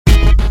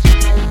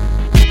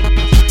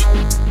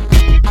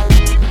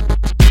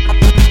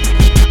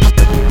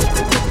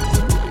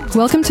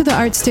Welcome to the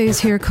Art Stays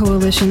Here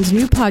Coalition's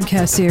new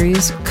podcast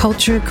series,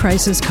 Culture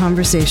Crisis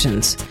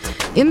Conversations.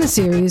 In the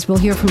series, we'll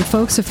hear from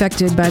folks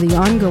affected by the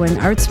ongoing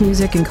arts,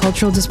 music, and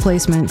cultural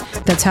displacement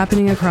that's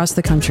happening across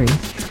the country.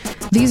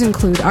 These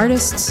include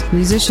artists,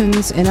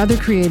 musicians, and other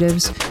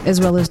creatives,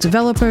 as well as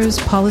developers,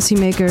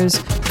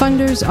 policymakers,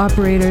 funders,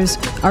 operators,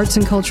 arts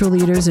and cultural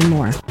leaders, and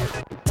more.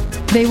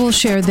 They will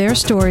share their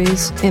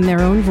stories in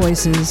their own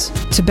voices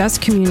to best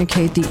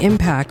communicate the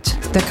impact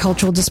that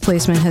cultural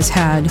displacement has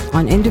had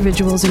on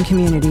individuals and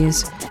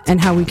communities and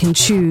how we can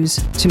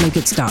choose to make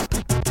it stop.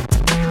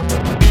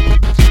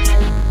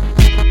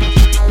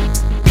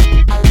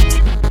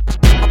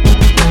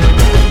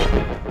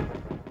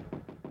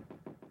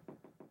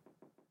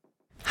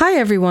 Hi,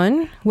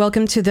 everyone.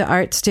 Welcome to the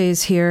Art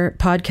Stays Here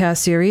podcast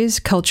series,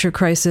 Culture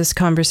Crisis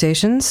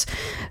Conversations.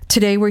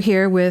 Today, we're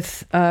here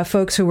with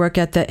folks who work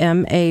at the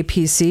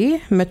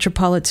MAPC,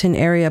 Metropolitan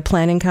Area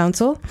Planning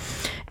Council.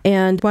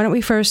 And why don't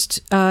we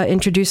first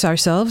introduce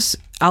ourselves?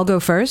 I'll go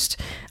first.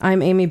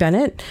 I'm Amy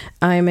Bennett.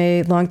 I'm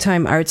a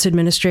longtime arts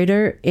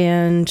administrator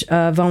and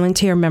a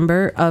volunteer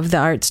member of the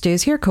Art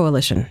Stays Here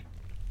Coalition.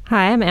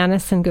 Hi, I'm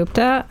Annis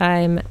Sengupta.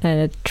 I'm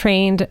a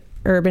trained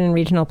urban and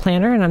regional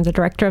planner, and I'm the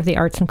director of the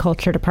Arts and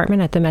Culture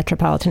Department at the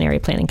Metropolitan Area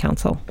Planning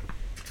Council.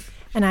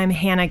 And I'm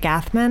Hannah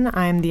Gathman.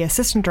 I'm the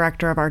assistant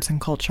director of arts and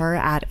culture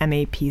at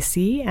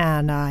MAPC,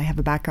 and I have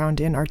a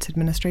background in arts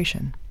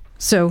administration.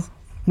 So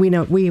we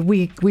know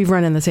we've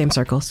run in the same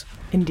circles.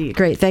 Indeed.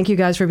 Great. Thank you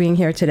guys for being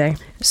here today.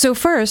 So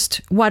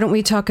first, why don't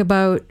we talk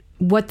about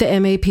what the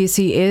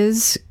MAPC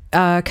is,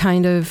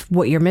 kind of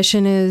what your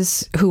mission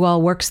is, who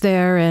all works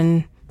there,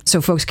 and so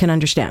folks can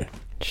understand.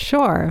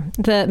 Sure.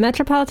 The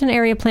Metropolitan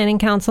Area Planning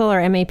Council,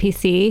 or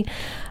MAPC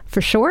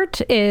for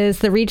short, is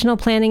the regional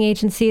planning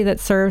agency that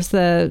serves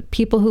the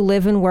people who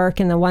live and work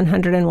in the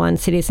 101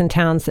 cities and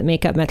towns that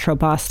make up Metro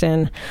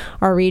Boston.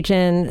 Our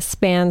region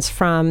spans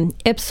from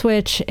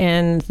Ipswich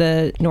in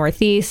the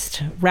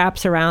northeast,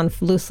 wraps around,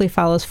 loosely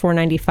follows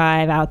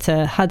 495 out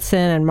to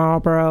Hudson and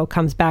Marlborough,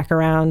 comes back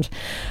around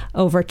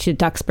over to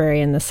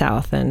Duxbury in the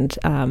south, and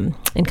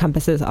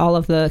encompasses all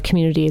of the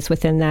communities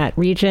within that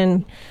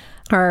region.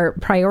 Our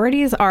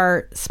priorities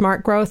are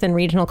smart growth and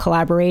regional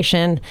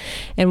collaboration,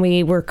 and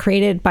we were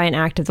created by an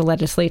act of the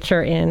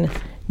legislature in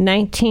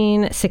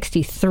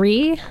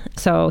 1963.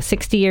 So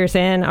 60 years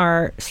in,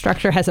 our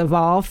structure has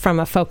evolved from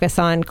a focus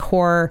on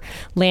core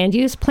land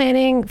use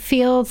planning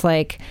fields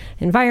like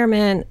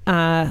environment,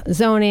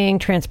 zoning,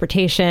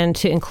 transportation,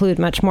 to include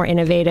much more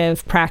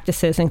innovative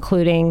practices,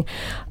 including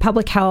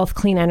public health,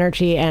 clean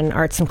energy, and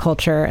arts and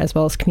culture, as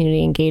well as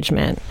community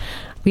engagement.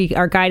 We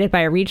are guided by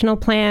a regional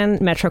plan,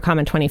 MetroCom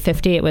in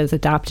 2050. It was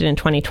adopted in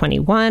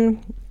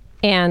 2021.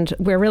 And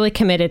we're really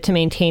committed to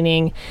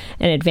maintaining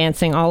and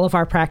advancing all of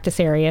our practice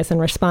areas and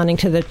responding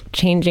to the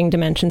changing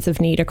dimensions of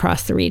need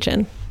across the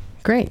region.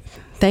 Great.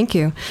 Thank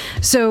you.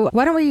 So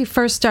why don't we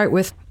first start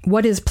with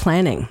what is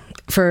planning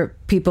for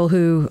people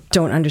who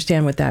don't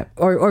understand what that,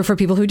 or for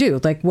people who do?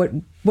 Like, what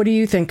do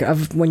you think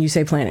of when you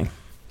say planning?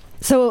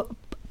 So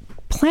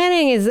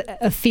planning is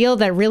a field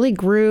that really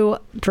grew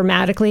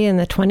dramatically in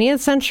the 20th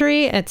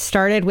century. It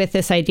started with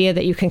this idea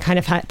that you can kind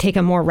of take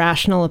a more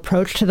rational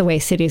approach to the way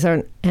cities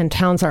and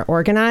towns are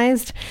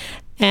organized.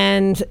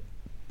 And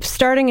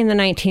starting in the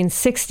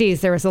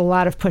 1960s, there was a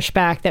lot of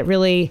pushback that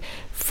really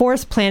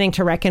forced planning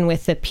to reckon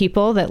with the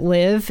people that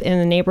live in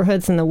the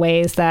neighborhoods and the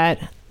ways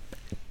that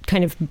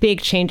kind of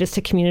big changes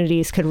to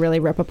communities could really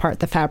rip apart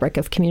the fabric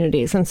of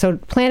communities. And so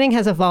planning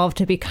has evolved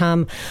to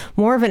become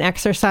more of an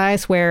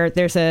exercise where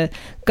there's a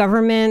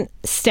government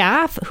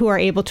staff who are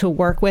able to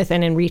work with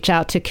and reach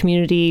out to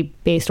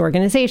community-based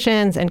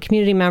organizations and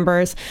community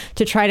members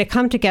to try to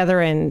come together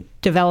and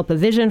develop a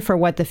vision for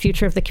what the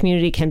future of the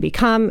community can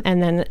become,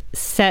 and then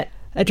set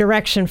a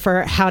direction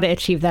for how to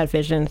achieve that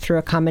vision through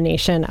a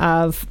combination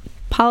of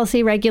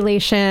policy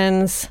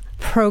regulations,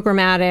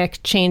 programmatic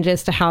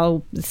changes to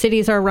how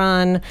cities are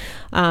run,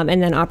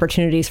 and then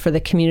opportunities for the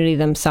community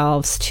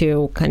themselves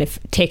to kind of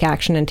take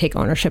action and take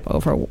ownership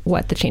over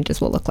what the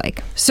changes will look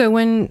like. So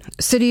when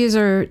cities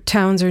or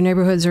towns or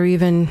neighborhoods, or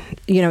even,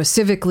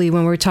 civically,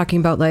 when we're talking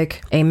about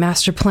like a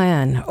master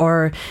plan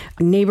or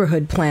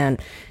neighborhood plan,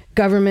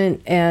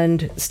 government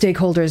and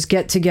stakeholders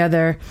get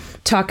together,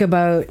 talk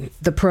about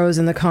the pros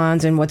and the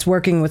cons and what's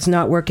working, what's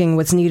not working,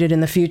 what's needed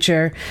in the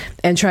future,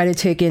 and try to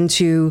take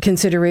into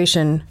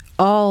consideration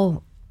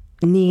all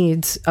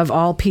needs of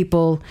all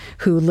people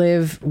who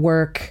live,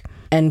 work,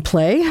 and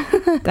play.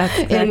 That's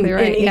exactly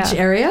right. In each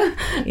area.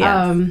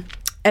 Yes.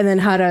 And then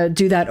how to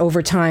do that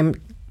over time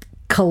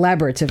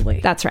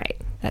collaboratively. That's right.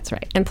 That's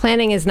right. And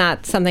planning is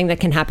not something that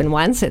can happen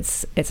once.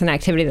 It's an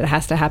activity that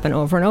has to happen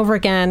over and over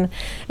again.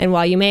 And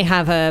while you may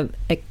have a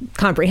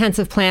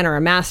comprehensive plan or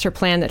a master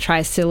plan that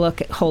tries to look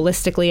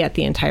holistically at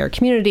the entire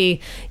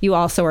community, you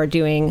also are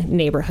doing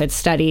neighborhood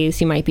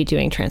studies. You might be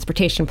doing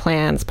transportation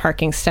plans,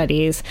 parking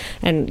studies.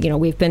 And,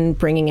 we've been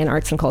bringing in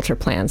arts and culture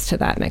plans to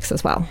that mix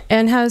as well.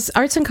 And has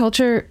arts and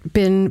culture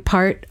been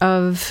part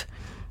of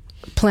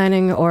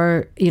planning,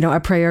 or, a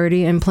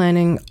priority in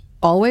planning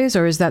always,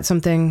 or is that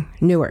something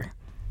newer?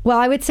 Well,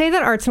 I would say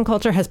that arts and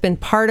culture has been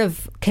part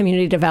of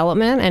community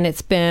development, and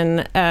it's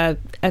been a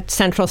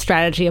central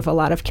strategy of a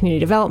lot of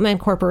community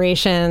development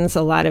corporations,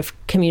 a lot of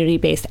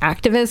community-based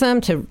activism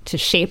to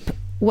shape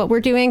what we're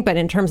doing. But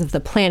in terms of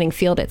the planning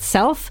field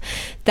itself,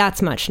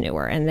 that's much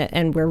newer.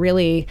 And we're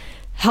really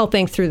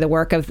helping through the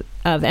work of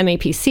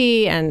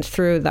MAPC and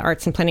through the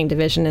Arts and Planning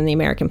Division in the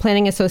American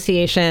Planning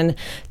Association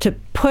to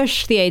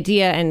push the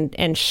idea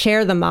and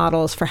share the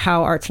models for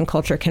how arts and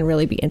culture can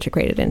really be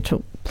integrated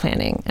into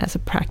planning as a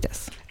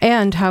practice.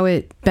 And how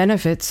it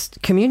benefits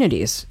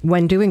communities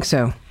when doing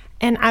so.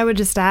 And I would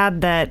just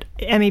add that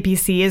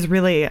MAPC is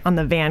really on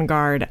the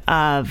vanguard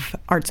of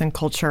arts and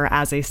culture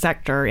as a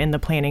sector in the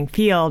planning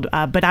field,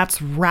 but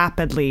that's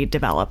rapidly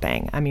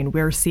developing. I mean,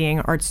 we're seeing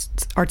arts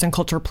and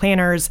culture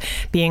planners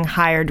being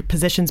hired,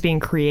 positions being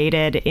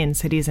created in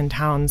cities and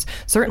towns,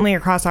 certainly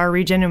across our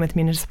region and with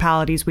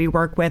municipalities we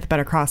work with,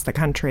 but across the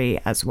country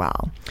as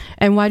well.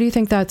 And why do you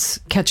think that's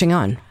catching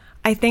on?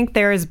 I think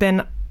there has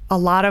been a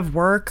lot of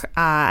work,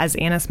 as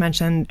Annis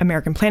mentioned,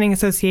 American Planning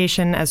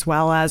Association, as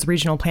well as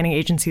regional planning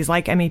agencies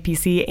like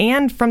MAPC,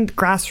 and from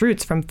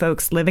grassroots, from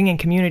folks living in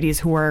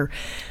communities who are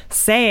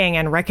saying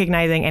and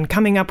recognizing and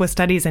coming up with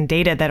studies and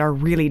data that are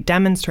really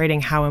demonstrating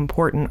how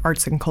important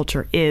arts and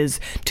culture is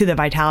to the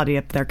vitality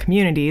of their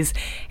communities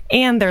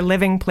and their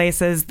living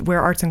places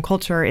where arts and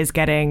culture is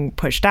getting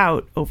pushed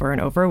out over and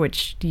over,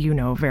 which you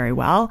know very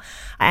well.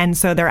 And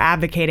so they're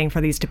advocating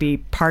for these to be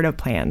part of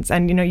plans.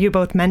 And, you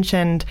both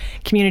mentioned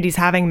communities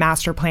having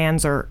master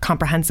plans or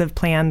comprehensive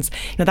plans.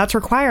 That's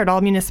required.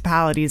 All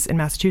municipalities in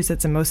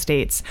Massachusetts and most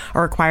states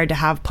are required to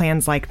have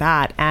plans like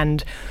that.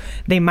 And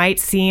they might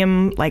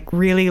seem like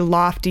really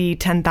lofty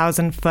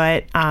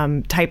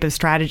 10,000-foot type of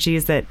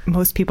strategies that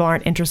most people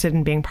aren't interested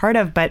in being part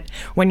of. But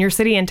when your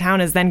city and town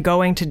is then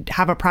going to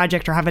have a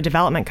project or have a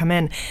development come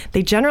in,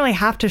 they generally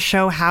have to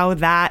show how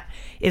that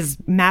is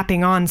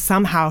mapping on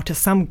somehow to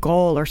some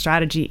goal or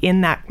strategy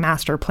in that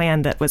master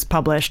plan that was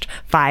published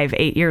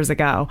 5-8 years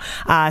ago.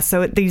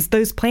 So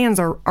those plans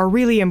are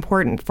really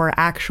important for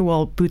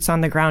actual boots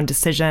on the ground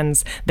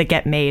decisions that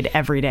get made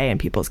every day in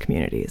people's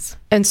communities.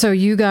 And so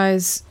you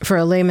guys, for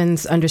a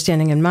layman's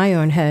understanding in my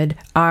own head,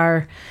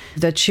 are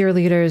the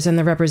cheerleaders and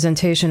the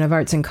representation of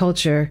arts and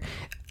culture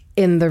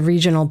in the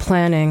regional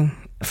planning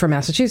for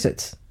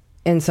Massachusetts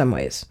in some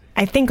ways.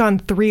 I think on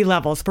 3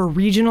 levels. For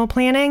regional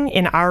planning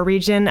in our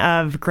region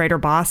of Greater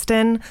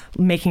Boston,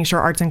 making sure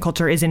arts and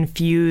culture is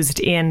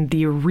infused in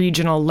the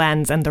regional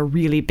lens and the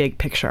really big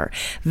picture.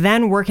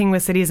 Then working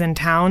with cities and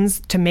towns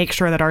to make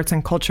sure that arts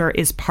and culture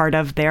is part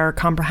of their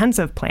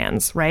comprehensive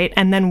plans, right?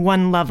 And then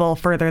 1 level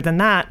further than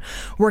that,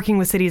 working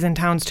with cities and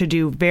towns to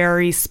do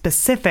very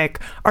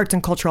specific arts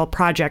and cultural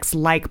projects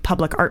like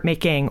public art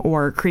making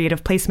or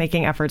creative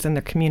placemaking efforts in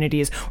their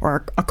communities,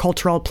 or a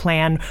cultural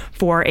plan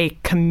for a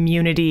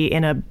community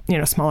in a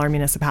smaller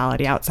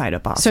municipality outside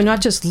of Boston. So not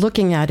just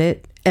looking at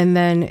it and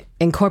then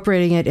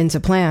incorporating it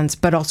into plans,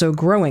 but also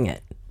growing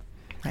it.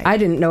 Right. I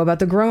didn't know about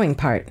the growing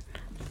part.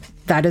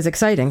 That is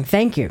exciting.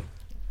 Thank you.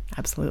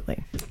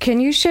 Absolutely. Can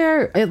you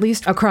share, at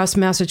least across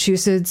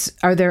Massachusetts,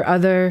 are there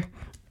other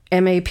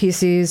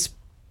MAPCs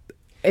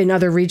in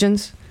other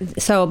regions?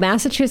 So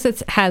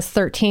Massachusetts has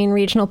 13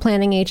 regional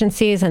planning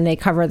agencies, and they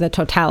cover the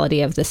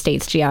totality of the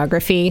state's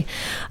geography.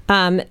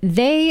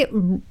 They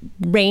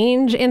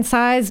range in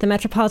size. The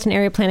Metropolitan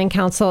Area Planning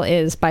Council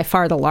is by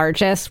far the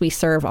largest. We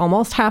serve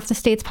almost half the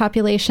state's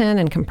population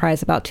and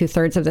comprise about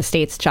 2/3 of the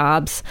state's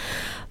jobs.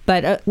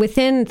 But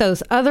within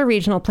those other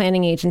regional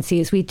planning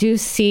agencies, we do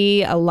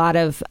see a lot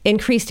of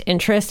increased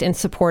interest in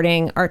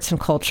supporting arts and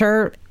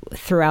culture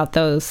throughout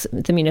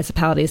the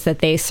municipalities that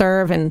they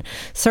serve. And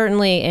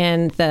certainly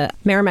in the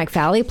Merrimack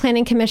Valley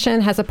Planning Commission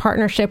has a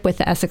partnership with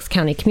the Essex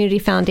County Community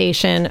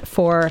Foundation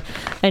for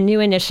a new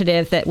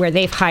initiative where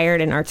they've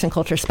hired an arts and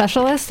culture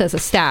specialist as a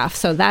staff.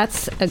 So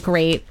that's a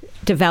great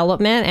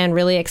development, and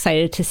really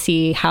excited to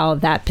see how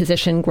that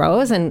position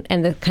grows and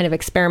the kind of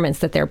experiments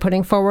that they're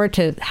putting forward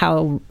to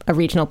how a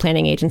regional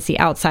planning agency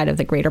outside of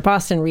the Greater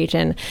Boston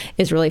region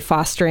is really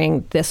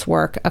fostering this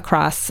work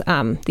across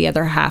the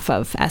other half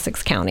of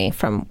Essex County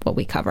from what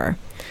we cover.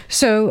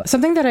 So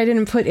something that I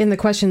didn't put in the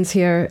questions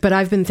here, but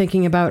I've been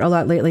thinking about a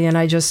lot lately, and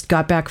I just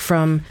got back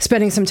from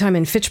spending some time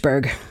in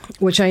Fitchburg,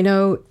 which I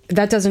know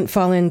that doesn't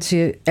fall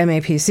into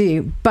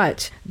MAPC,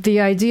 but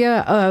the idea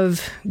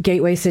of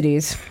gateway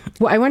cities.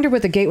 Well, I wonder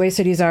what the gateway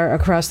cities are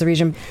across the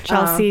region.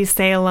 Chelsea,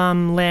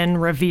 Salem, Lynn,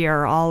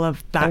 Revere, all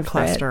of that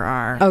cluster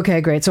are. Okay,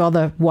 great. So all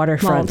the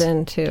waterfront.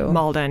 Malden, too.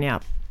 Malden, yeah.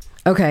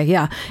 Okay,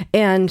 yeah.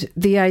 And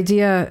the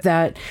idea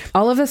that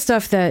all of the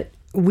stuff that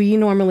we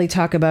normally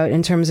talk about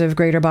in terms of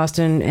Greater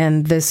Boston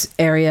and this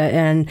area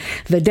and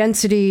the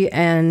density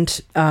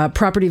and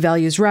property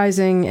values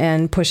rising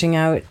and pushing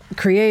out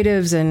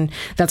creatives, and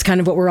that's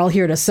kind of what we're all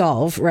here to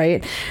solve,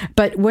 right?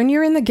 But when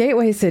you're in the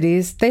gateway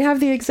cities, they have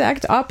the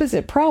exact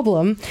opposite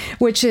problem,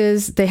 which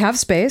is they have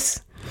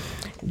space,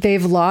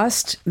 they've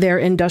lost their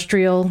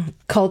industrial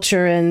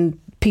culture and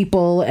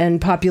people and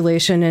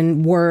population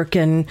and work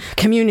and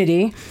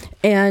community,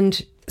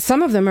 and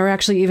some of them are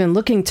actually even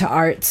looking to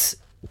arts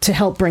to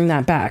help bring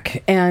that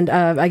back. And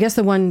I guess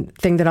the one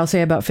thing that I'll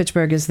say about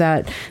Fitchburg is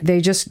that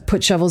they just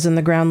put shovels in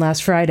the ground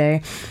last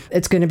Friday.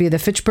 It's going to be the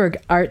Fitchburg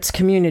Arts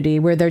Community,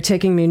 where they're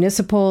taking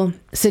municipal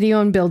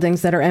city-owned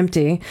buildings that are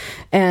empty,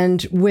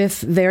 and with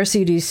their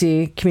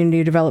CDC,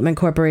 Community Development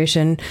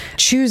Corporation,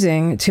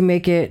 choosing to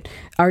make it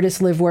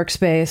artist live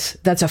workspace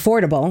that's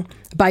affordable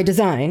by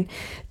design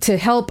to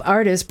help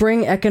artists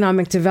bring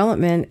economic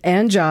development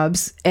and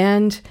jobs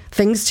and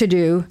things to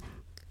do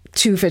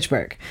to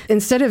Fitchburg.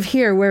 Instead of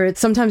here, where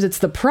sometimes it's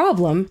the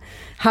problem,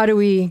 how do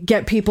we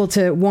get people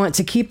to want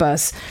to keep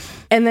us?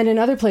 And then in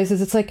other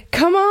places, it's like,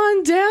 come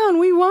on down,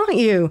 we want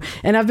you.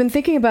 And I've been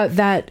thinking about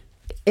that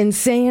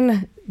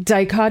insane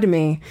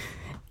dichotomy.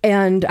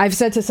 And I've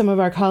said to some of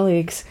our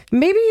colleagues,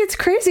 maybe it's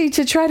crazy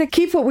to try to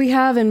keep what we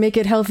have and make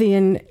it healthy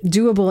and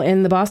doable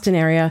in the Boston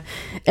area.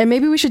 And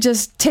maybe we should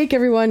just take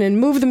everyone and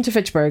move them to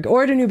Fitchburg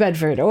or to New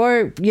Bedford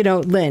or,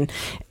 Lynn.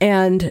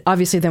 And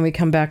obviously then we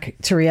come back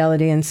to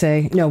reality and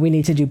say, no, we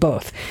need to do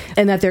both.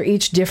 And that they're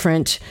each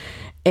different,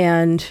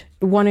 and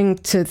wanting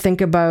to think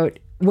about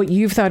what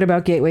you've thought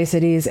about gateway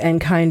cities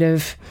and kind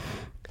of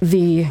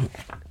the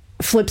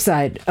flip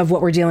side of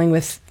what we're dealing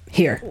with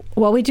here.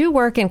 Well, we do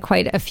work in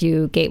quite a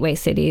few gateway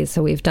cities.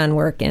 So we've done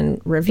work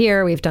in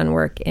Revere, we've done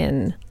work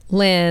in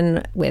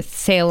Lynn, with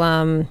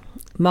Salem,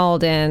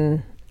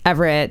 Malden,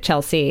 Everett,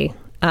 Chelsea,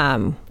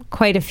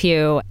 quite a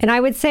few. And I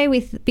would say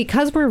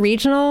because we're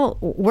regional,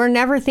 we're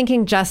never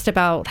thinking just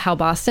about how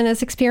Boston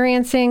is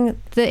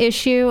experiencing the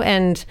issue,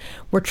 and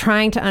we're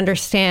trying to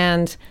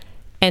understand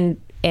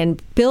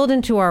and build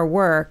into our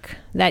work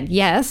that,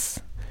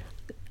 yes,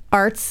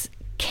 arts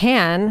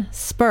can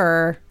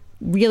spur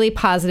really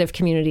positive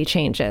community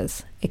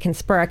changes. It can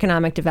spur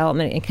economic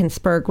development. It can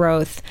spur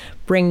growth,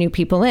 bring new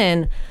people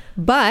in.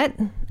 But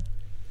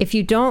if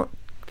you don't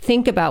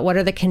think about what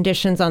are the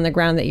conditions on the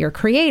ground that you're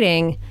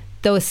creating,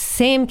 those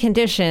same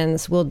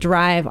conditions will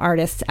drive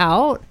artists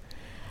out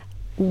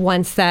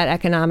once that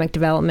economic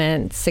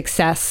development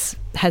success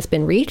has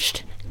been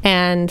reached.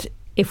 And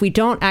if we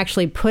don't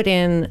actually put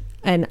in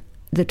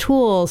the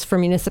tools for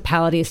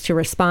municipalities to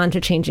respond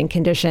to changing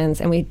conditions,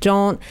 and we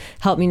don't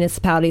help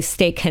municipalities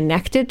stay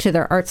connected to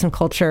their arts and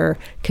culture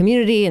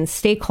community and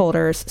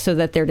stakeholders so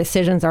that their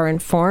decisions are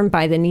informed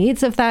by the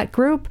needs of that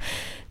group,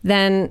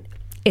 then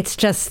it's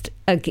just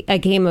a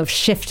game of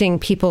shifting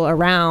people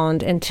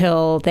around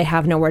until they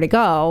have nowhere to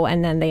go,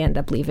 and then they end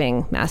up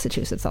leaving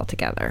Massachusetts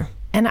altogether.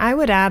 And I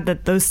would add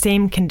that those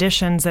same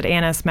conditions that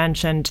Annis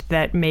mentioned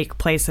that make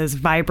places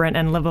vibrant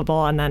and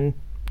livable and then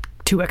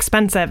too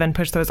expensive and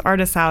push those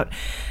artists out,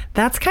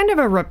 that's kind of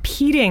a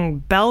repeating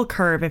bell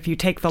curve if you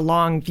take the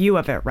long view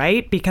of it,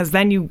 right? Because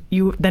then you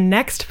the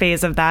next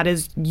phase of that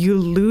is you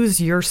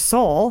lose your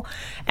soul,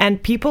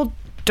 and people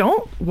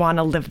don't want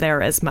to live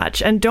there as much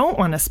and don't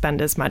want to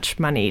spend as much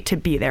money to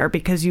be there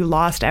because you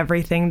lost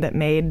everything that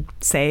made,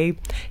 say,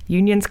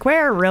 Union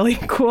Square really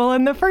cool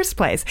in the first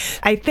place.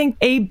 I think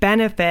a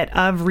benefit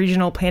of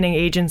regional planning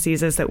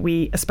agencies is that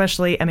we,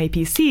 especially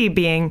MAPC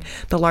being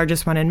the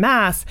largest one in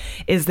Mass,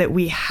 is that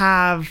we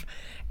have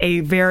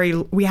a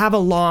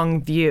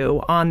long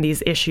view on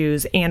these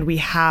issues, and we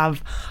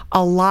have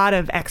a lot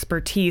of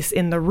expertise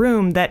in the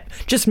room that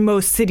just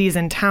most cities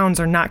and towns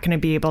are not going to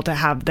be able to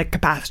have the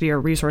capacity or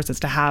resources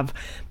to have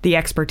the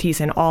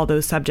expertise in all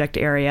those subject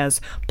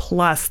areas,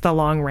 plus the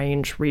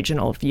long-range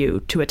regional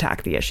view to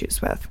attack the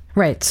issues with.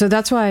 Right. So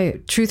that's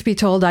why, truth be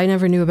told, I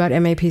never knew about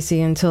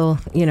MAPC until,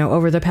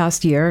 over the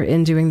past year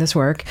in doing this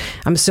work.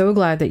 I'm so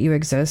glad that you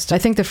exist. I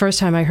think the first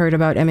time I heard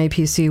about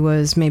MAPC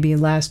was maybe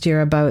last year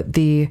about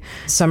the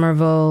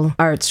Somerville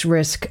Arts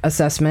Risk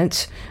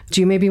Assessment. Do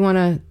you maybe want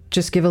to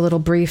just give a little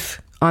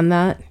brief on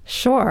that?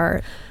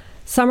 Sure.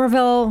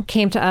 Somerville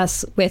came to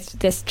us with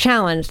this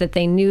challenge that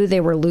they knew they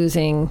were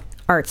losing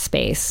art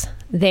space.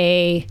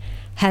 They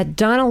had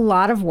done a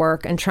lot of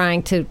work in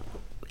trying to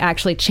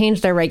actually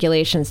change their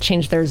regulations,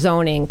 change their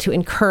zoning to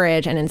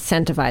encourage and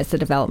incentivize the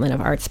development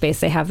of art space.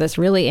 They have this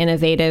really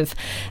innovative,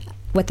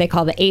 what they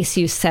call the ACE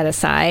use set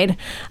aside,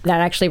 that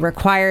actually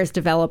requires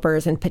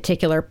developers in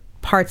particular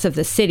parts of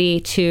the city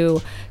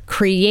to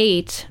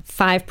create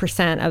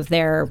 5% of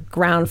their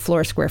ground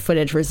floor square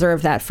footage,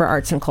 reserve that for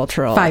arts and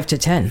cultural. 5 to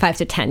 10. 5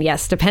 to 10,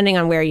 yes, depending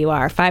on where you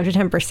are. 5 to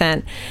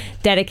 10%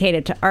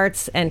 dedicated to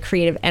arts and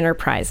creative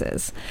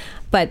enterprises.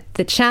 But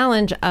the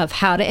challenge of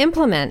how to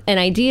implement an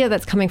idea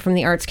that's coming from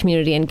the arts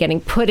community and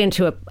getting put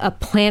into a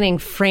planning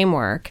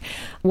framework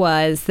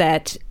was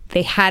that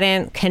they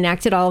hadn't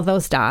connected all of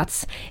those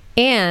dots,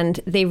 and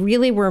they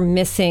really were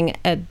missing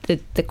the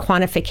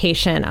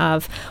quantification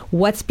of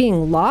what's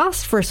being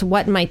lost versus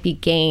what might be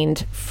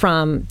gained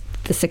from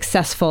the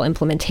successful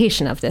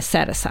implementation of this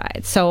set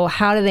aside. So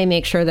how do they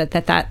make sure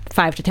that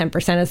 5 to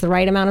 10% is the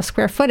right amount of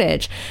square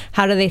footage?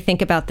 How do they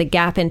think about the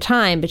gap in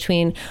time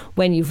between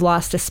when you've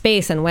lost a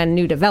space and when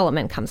new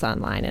development comes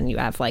online and you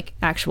have like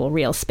actual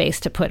real space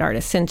to put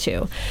artists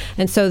into?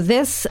 And so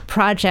this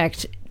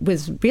project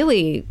was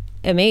really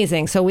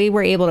amazing. So we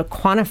were able to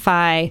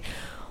quantify,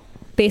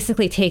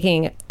 basically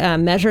taking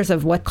measures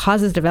of what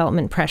causes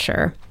development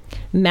pressure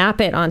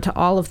map it onto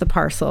all of the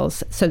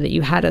parcels so that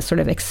you had a sort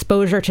of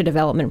exposure to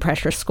development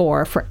pressure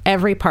score for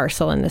every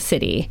parcel in the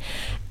city,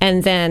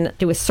 and then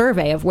do a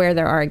survey of where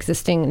there are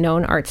existing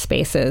known art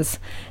spaces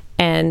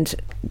and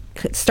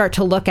start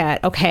to look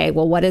at, okay,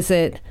 well, what does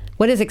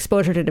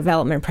exposure to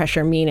development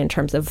pressure mean in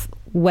terms of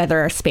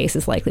whether a space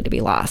is likely to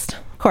be lost?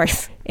 Of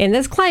course, in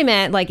this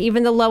climate, like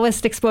even the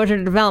lowest exposure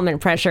to development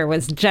pressure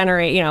was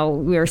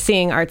we were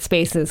seeing art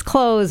spaces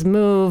close,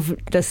 move,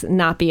 just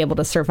not be able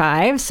to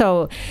survive.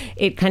 So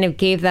it kind of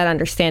gave that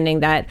understanding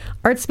that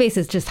art space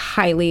is just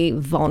highly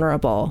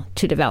vulnerable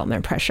to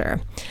development pressure.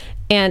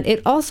 And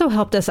it also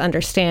helped us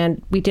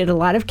understand, we did a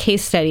lot of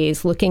case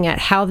studies looking at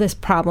how this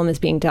problem is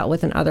being dealt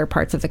with in other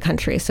parts of the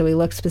country. So we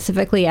looked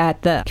specifically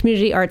at the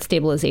Community Art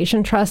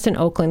Stabilization Trust in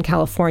Oakland,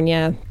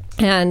 California,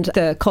 and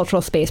the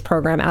Cultural Space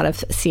Program out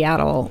of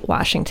Seattle,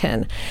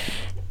 Washington.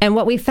 And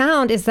what we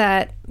found is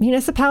that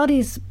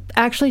municipalities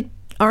actually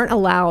aren't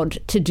allowed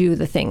to do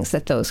the things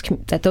that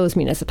those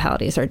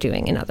municipalities are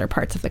doing in other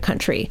parts of the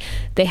country.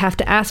 They have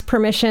to ask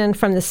permission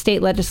from the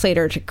state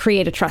legislator to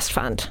create a trust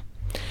fund.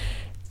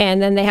 And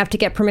then they have to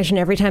get permission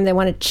every time they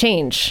want to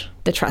change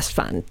the trust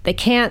fund. They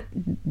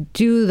can't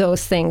do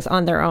those things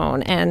on their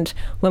own. And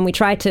when we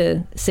tried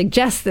to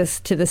suggest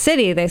this to the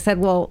city, they said,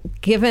 well,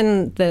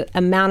 given the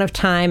amount of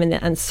time and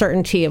the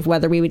uncertainty of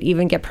whether we would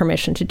even get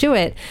permission to do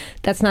it,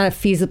 that's not a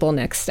feasible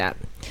next step.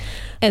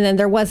 And then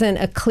there wasn't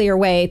a clear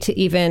way to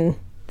even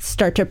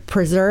start to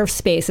preserve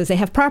spaces. They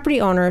have property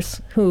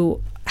owners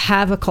who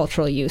have a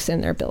cultural use in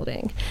their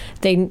building.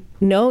 They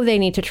know they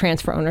need to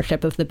transfer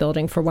ownership of the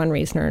building for one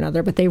reason or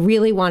another, but they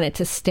really want it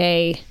to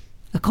stay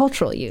a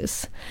cultural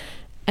use.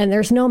 And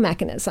there's no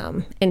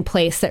mechanism in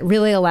place that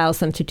really allows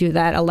them to do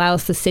that,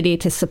 allows the city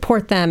to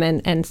support them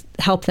and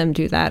help them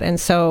do that. And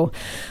so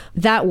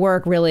that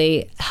work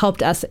really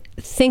helped us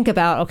think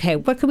about, okay,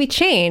 what could we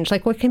change?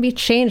 Like, what can be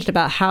changed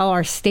about how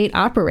our state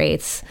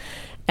operates?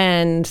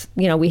 And,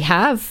 we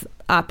have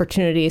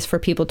opportunities for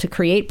people to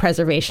create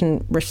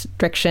preservation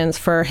restrictions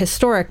for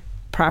historic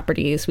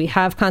properties. We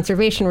have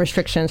conservation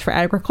restrictions for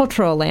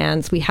agricultural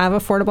lands. We have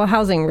affordable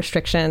housing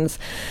restrictions.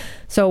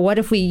 So what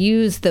if we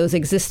use those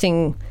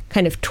existing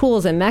kind of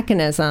tools and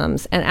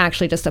mechanisms and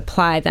actually just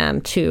apply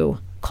them to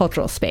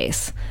cultural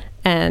space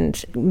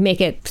and make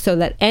it so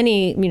that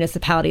any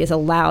municipality is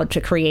allowed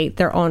to create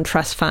their own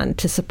trust fund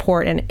to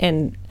support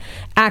and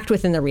act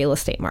within the real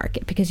estate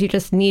market? Because you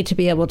just need to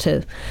be able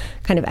to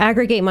kind of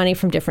aggregate money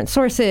from different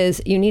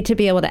sources. You need to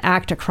be able to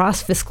act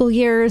across fiscal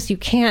years. You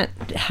can't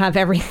have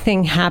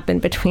everything happen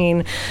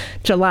between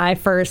July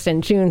 1st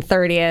and June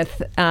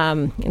 30th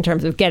in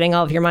terms of getting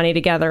all of your money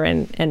together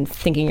and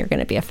thinking you're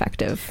going to be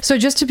effective. So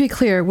just to be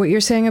clear, what you're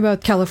saying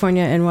about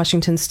California and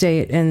Washington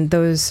State and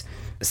those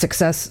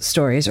success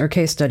stories or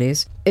case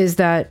studies is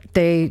that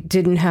they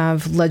didn't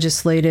have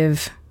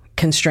legislative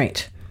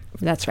constraint.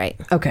 That's right.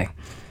 Okay.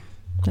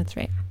 That's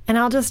right. And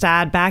I'll just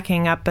add,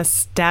 backing up a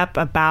step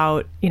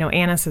about,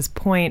 Annis's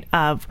point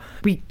of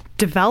we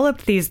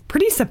developed these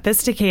pretty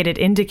sophisticated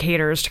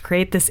indicators to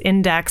create this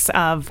index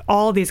of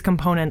all these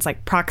components,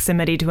 like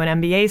proximity to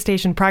an MBA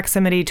station,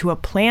 proximity to a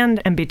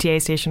planned MBTA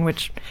station,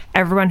 which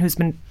everyone who's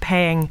been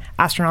paying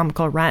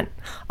astronomical rent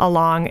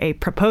along a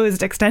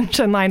proposed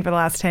extension line for the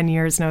last 10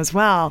 years knows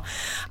well.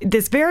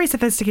 This very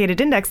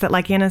sophisticated index that,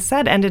 like Anna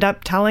said, ended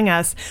up telling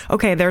us,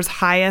 okay, there's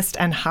highest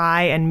and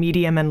high and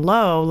medium and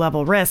low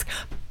level risk,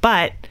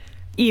 but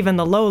even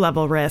the low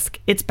level risk,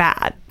 it's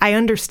bad. I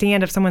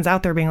understand if someone's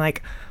out there being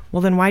like, well,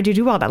 then why'd you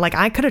do all that? Like,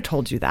 I could have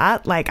told you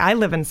that. Like, I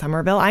live in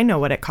Somerville. I know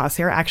what it costs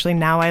here. Actually,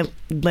 now I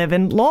live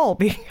in Lowell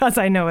because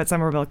I know what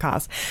Somerville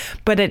costs.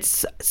 But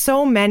it's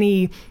so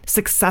many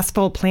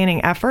successful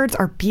planning efforts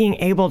are being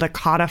able to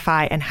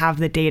codify and have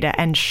the data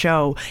and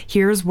show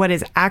here's what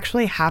is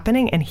actually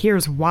happening and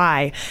here's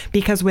why.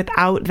 Because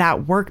without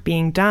that work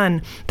being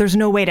done, there's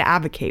no way to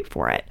advocate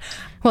for it.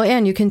 Well,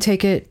 and you can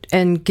take it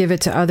and give it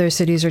to other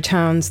cities or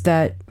towns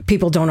that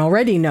people don't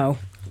already know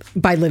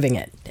by living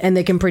it. And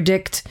they can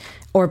predict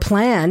or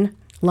plan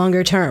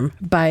longer term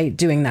by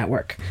doing that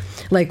work.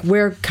 Like,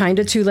 we're kind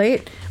of too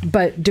late,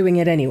 but doing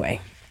it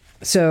anyway.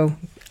 So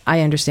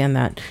I understand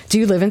that. Do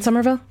you live in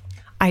Somerville?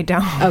 I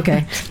don't.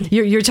 Okay.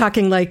 You're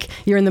talking like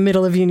you're in the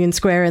middle of Union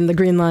Square and the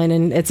Green Line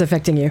and it's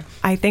affecting you.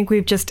 I think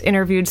we've just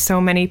interviewed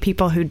so many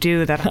people who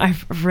do that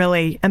I've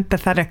really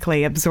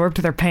empathetically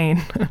absorbed their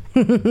pain.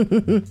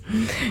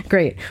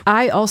 Great.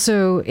 I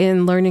also,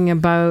 in learning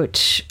about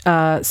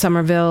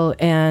Somerville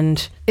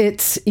and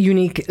its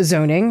unique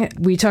zoning,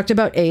 we talked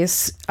about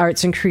ACE,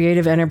 Arts and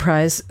Creative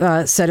Enterprise,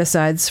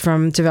 set-asides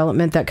from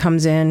development that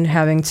comes in,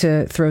 having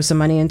to throw some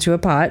money into a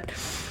pot.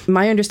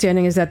 My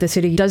understanding is that the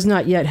city does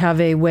not yet have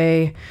a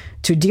way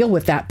to deal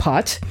with that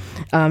pot,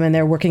 and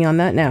they're working on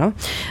that now.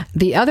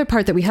 The other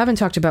part that we haven't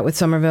talked about with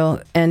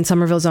Somerville, and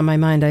Somerville's on my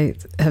mind, I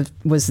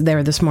was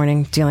there this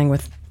morning dealing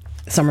with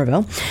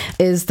Somerville,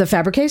 is the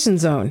fabrication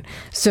zone.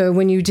 So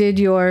when you did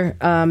your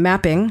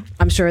mapping,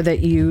 I'm sure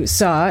that you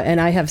saw,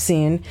 and I have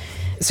seen,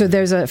 So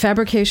there's a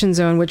fabrication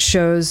zone which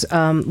shows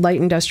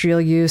light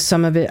industrial use,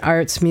 some of it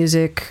arts,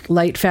 music,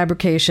 light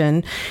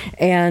fabrication.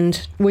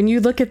 And when you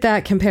look at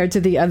that compared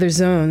to the other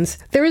zones,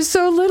 there is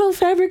so little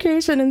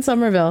fabrication in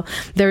Somerville.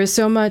 There is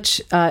so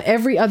much,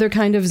 every other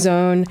kind of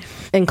zone,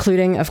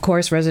 including, of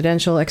course,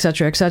 residential, et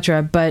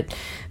cetera, but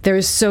there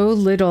is so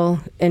little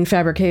in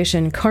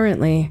fabrication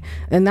currently.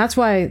 And that's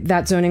why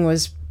that zoning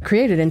was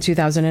created in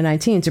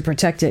 2019 to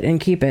protect it and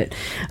keep it.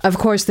 Of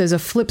course, there's a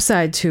flip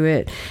side to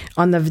it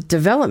on the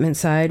development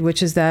side,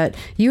 which is that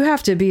you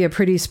have to be a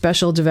pretty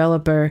special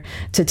developer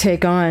to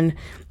take on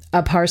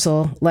a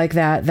parcel like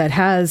that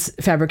has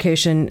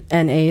fabrication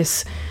and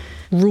ACE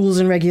rules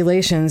and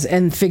regulations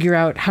and figure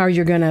out how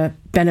you're going to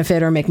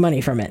benefit or make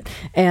money from it.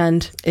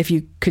 And if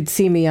you could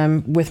see me,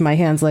 I'm with my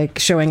hands like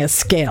showing a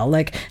scale,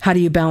 like how do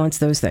you balance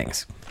those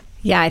things?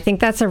 Yeah, I think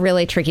that's a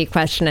really tricky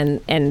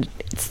question, and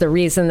it's the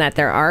reason that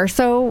there are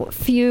so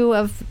few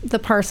of the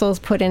parcels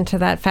put into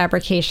that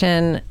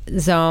fabrication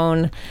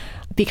zone,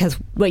 because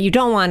what you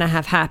don't want to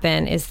have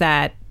happen is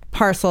that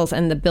parcels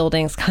and the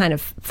buildings kind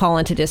of fall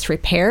into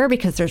disrepair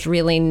because there's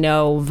really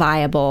no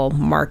viable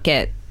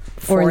market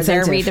for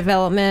their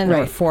redevelopment,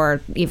 right, or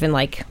for even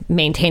like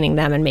maintaining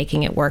them and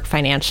making it work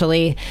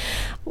financially.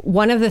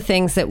 One of the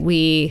things that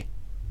we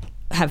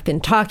have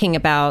been talking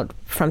about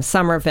from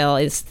Somerville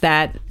is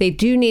that they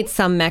do need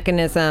some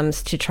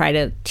mechanisms to try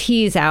to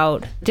tease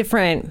out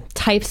different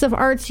types of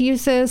arts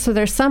uses. So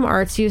there's some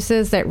arts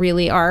uses that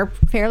really are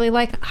fairly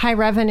like high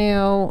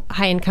revenue,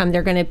 high income.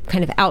 They're going to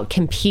kind of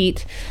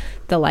outcompete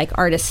the like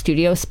artist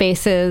studio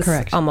spaces.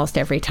 Correct. Almost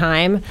every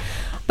time.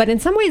 But in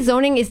some ways,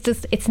 zoning is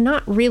just, it's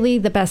not really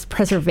the best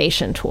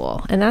preservation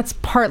tool. And that's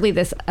partly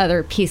this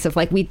other piece of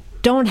like, we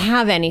don't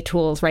have any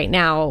tools right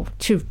now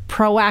to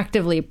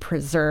proactively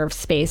preserve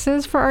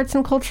spaces for arts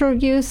and cultural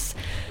use.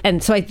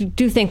 And so I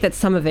do think that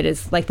some of it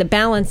is like the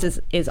balance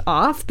is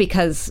off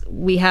because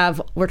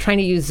we're trying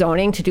to use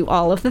zoning to do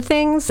all of the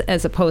things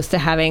as opposed to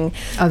having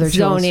other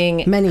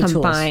zoning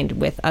combined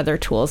with other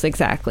tools.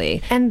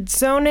 Exactly. And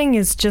zoning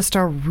is just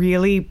a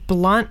really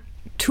blunt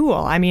tool.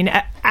 I mean,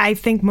 I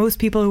think most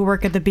people who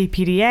work at the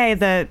BPDA,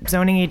 the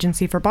zoning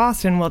agency for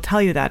Boston, will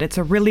tell you that it's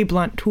a really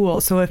blunt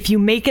tool. So if you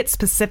make it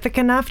specific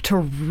enough to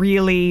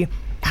really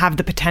have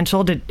the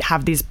potential to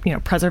have these,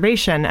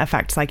 preservation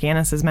effects like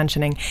Annis is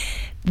mentioning,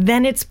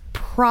 then it's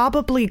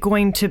probably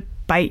going to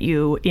bite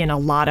you in a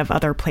lot of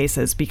other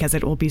places because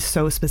it will be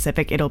so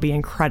specific. It'll be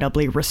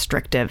incredibly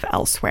restrictive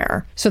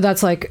elsewhere. So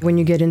that's like when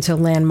you get into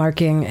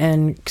landmarking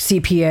and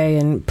CPA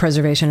and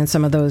preservation and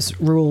some of those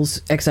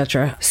rules,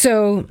 etc.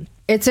 So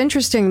it's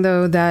interesting,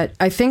 though, that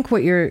I think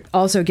what you're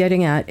also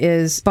getting at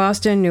is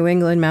Boston, New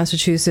England,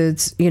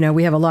 Massachusetts,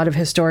 we have a lot of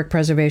historic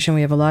preservation.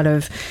 We have a lot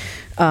of,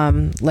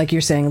 like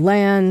you're saying,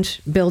 land,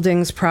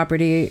 buildings,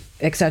 property,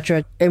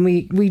 etc. And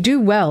we do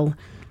well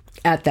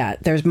at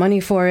that. There's money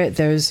for it.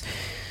 There's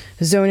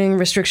zoning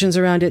restrictions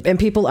around it, and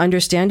people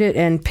understand it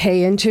and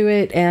pay into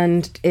it.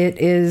 And it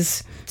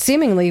is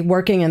seemingly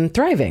working and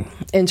thriving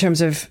in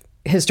terms of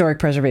historic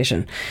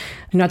preservation.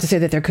 Not to say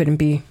that there couldn't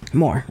be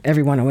more.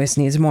 Everyone always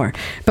needs more.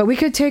 But we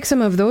could take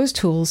some of those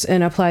tools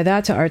and apply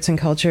that to arts and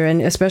culture,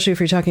 and especially if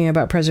you're talking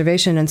about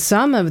preservation. And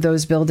some of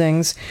those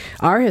buildings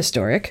are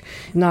historic,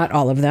 not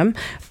all of them.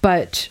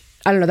 But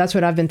I don't know, that's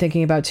what I've been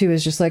thinking about too,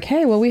 is just like,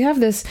 hey, well, we have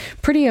this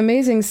pretty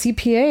amazing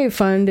CPA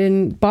fund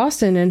in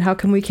Boston, and how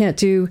come we can't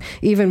do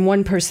even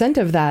 1%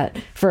 of that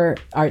for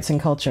arts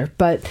and culture?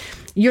 But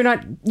you're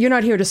not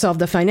here to solve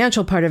the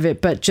financial part of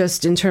it, but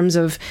just in terms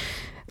of,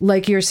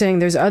 like you're saying,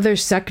 there's other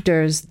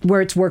sectors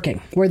where it's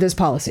working, where there's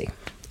policy.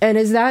 And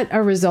is that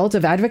a result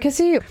of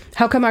advocacy?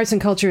 How come arts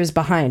and culture is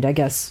behind, I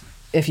guess,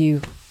 if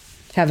you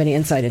have any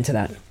insight into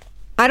that?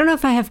 I don't know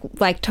if I have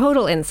like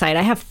total insight.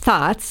 I have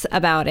thoughts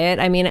about it.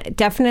 I mean,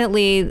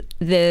 definitely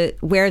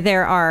where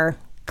there are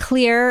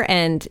clear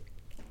and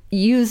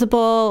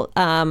usable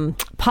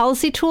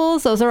policy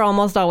tools, those are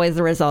almost always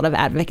the result of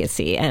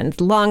advocacy and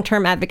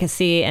long-term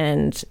advocacy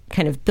and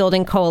kind of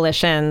building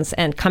coalitions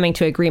and coming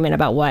to agreement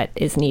about what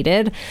is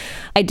needed.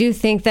 I do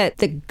think that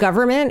the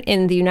government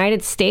in the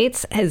United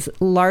States has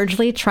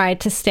largely tried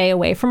to stay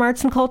away from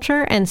arts and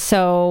culture. And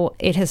so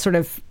it has sort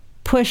of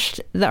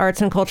pushed the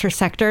arts and culture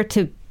sector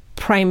to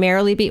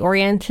primarily be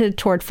oriented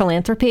toward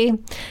philanthropy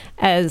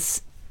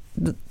as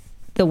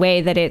the way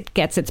that it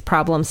gets its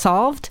problem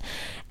solved.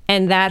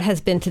 And that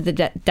has been to the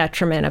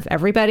detriment of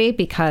everybody,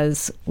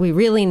 because we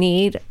really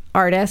need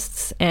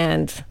artists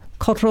and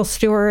cultural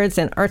stewards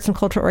and arts and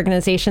culture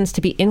organizations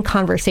to be in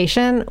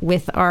conversation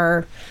with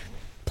our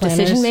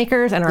decision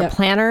makers and our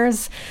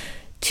planners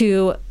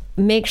to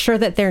make sure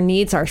that their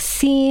needs are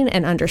seen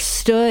and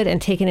understood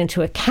and taken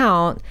into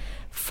account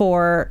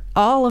for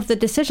all of the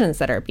decisions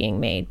that are being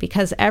made,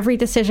 because every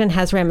decision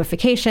has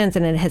ramifications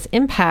and it has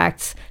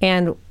impacts.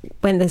 And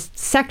when the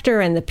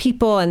sector and the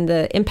people and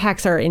the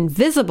impacts are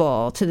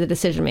invisible to the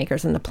decision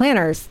makers and the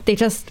planners, they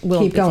just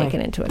will be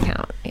taken into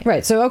account. Yeah.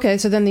 Right. So, okay.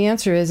 So then the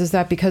answer is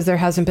that because there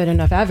hasn't been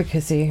enough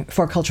advocacy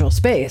for cultural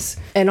space.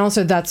 And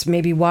also that's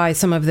maybe why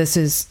some of this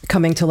is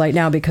coming to light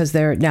now, because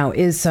there now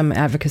is some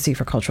advocacy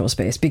for cultural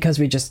space because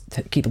we just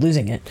keep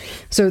losing it.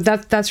 So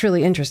that's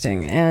really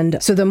interesting.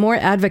 And so the more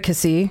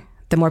advocacy,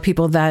 the more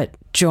people that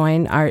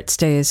join Art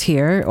Stays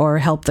Here or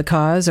help the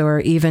cause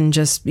or even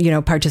just,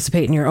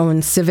 participate in your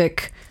own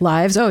civic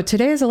lives. Oh,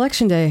 today is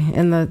election day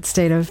in the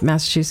state of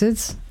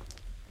Massachusetts.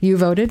 You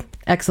voted.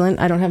 Excellent.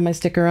 I don't have my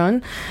sticker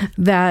on.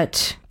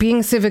 That being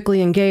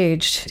civically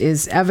engaged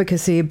is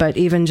advocacy, but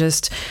even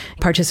just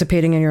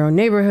participating in your own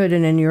neighborhood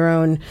and in your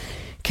own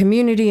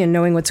community and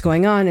knowing what's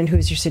going on and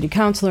who's your city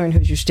councilor and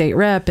who's your state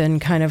rep and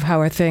kind of how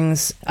are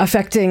things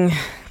affecting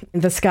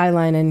the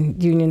skyline in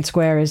Union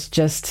Square is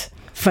just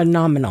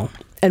phenomenal.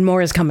 And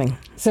more is coming.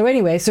 So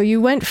anyway, so you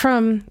went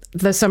from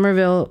the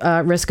Somerville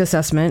risk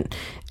assessment,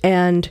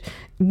 and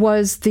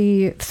was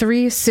the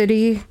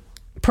 3-city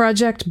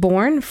project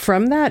born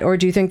from that? Or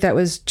do you think that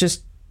was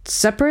just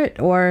separate,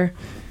 or?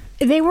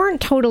 They weren't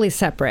totally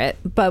separate,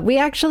 but we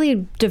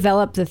actually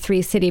developed the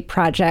 3-city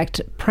project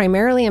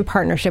primarily in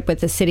partnership with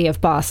the city of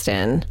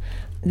Boston.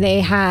 They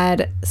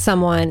had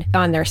someone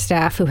on their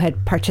staff who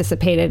had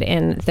participated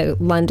in the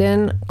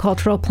London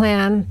cultural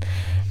plan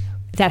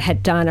that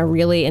had done a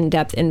really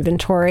in-depth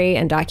inventory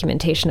and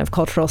documentation of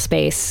cultural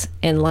space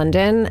in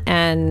London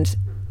and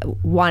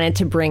wanted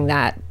to bring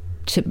that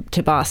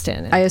to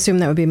Boston. I assume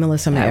that would be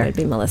Melissa Meyer. That would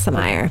be Melissa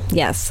Meyer,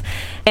 yes.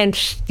 And,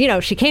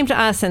 she came to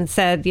us and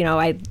said,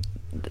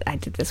 I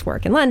did this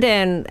work in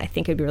London. I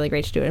think it'd be really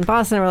great to do it in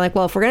Boston. And we're like,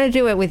 well, if we're going to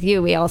do it with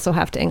you, we also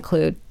have to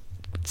include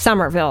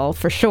Somerville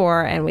for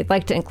sure. And we'd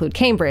like to include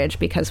Cambridge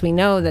because we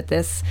know that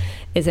this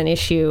is an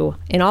issue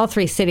in all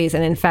 3 cities.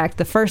 And in fact,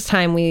 the first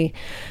time we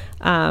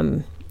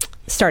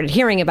started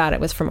hearing about it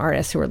was from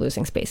artists who were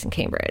losing space in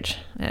Cambridge.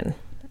 And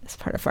as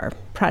part of our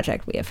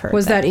project, we have heard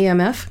Was that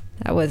EMF?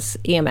 That was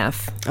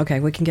EMF.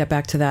 Okay, we can get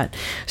back to that.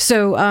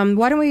 So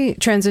why don't we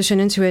transition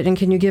into it, and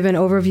can you give an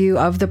overview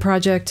of the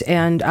project?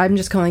 And I'm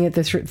just calling it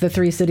the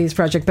 3 Cities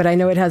Project, but I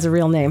know it has a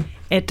real name.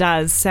 It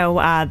does. So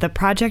the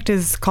project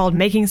is called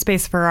Making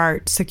Space for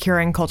Art,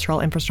 Securing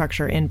Cultural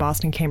Infrastructure in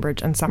Boston,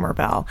 Cambridge, and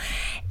Somerville.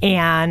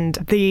 And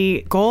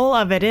the goal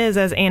of it is,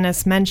 as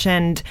Annis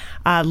mentioned,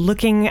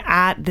 looking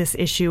at this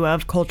issue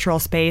of cultural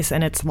space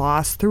and its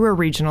loss through a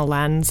regional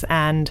lens.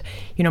 And,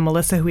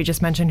 Melissa, who we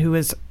just mentioned, who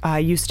was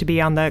used to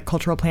be on the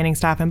cultural planning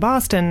staff in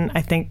Boston,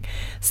 I think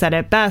said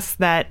it best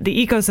that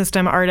the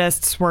ecosystem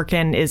artists work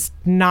in is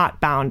not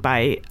bound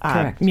by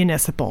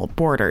municipal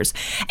borders.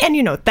 And,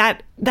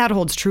 that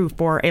holds true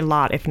for a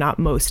lot, if not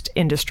most,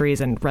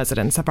 industries and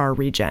residents of our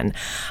region.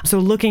 So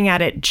looking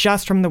at it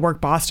just from the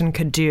work Boston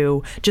could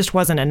do just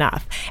wasn't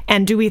enough.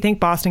 And do we think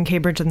Boston,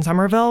 Cambridge, and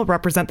Somerville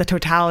represent the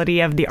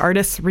totality of the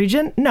artists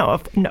region? No,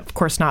 of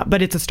course not,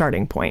 but it's a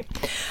starting point.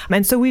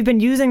 And so we've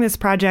been using this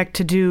project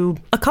to do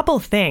a couple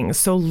of things.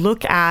 So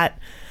look at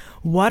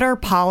what are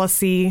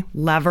policy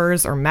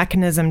levers or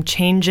mechanism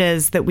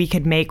changes that we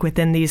could make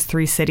within these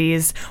 3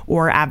 cities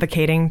or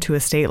advocating to a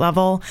state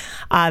level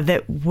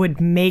that would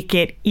make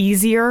it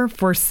easier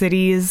for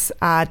cities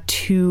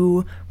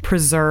to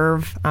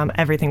preserve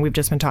everything we've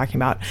just been talking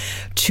about,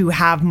 to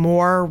have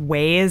more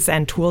ways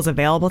and tools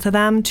available to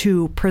them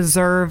to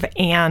preserve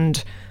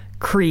and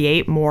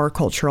create more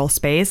cultural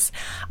space.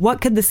 What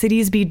could the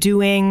cities be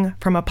doing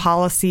from a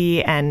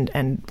policy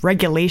and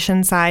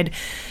regulation side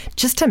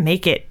just to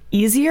make it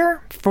easier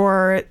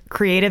for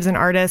creatives and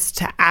artists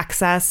to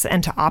access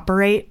and to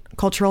operate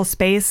cultural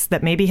space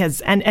that maybe has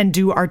and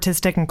do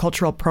artistic and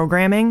cultural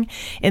programming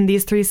in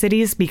these 3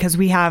 cities? Because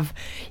we have,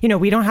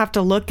 we don't have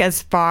to look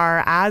as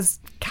far as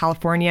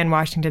California and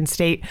Washington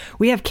State.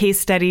 We have case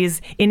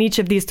studies in each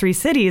of these 3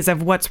 cities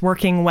of what's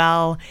working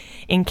well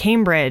in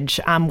Cambridge,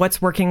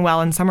 what's working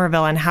well in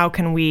Somerville, and how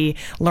can we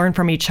learn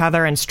from each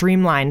other and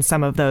streamline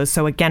some of those.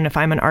 So again, if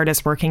I'm an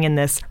artist working in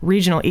this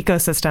regional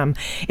ecosystem,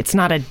 it's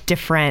not a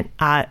different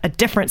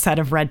set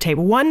of red tape.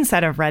 One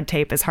set of red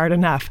tape is hard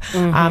enough.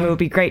 It would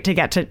be great to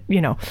get to,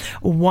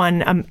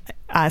 one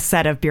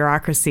set of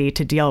bureaucracy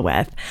to deal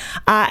with.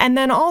 And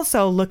then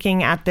also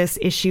looking at this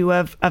issue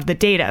of the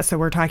data. So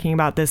we're talking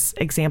about this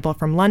example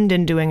from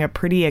London doing a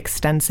pretty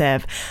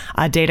extensive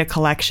data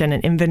collection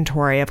and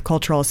inventory of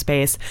cultural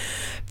space,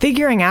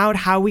 figuring out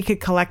how we could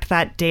collect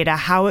that data,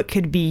 how it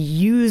could be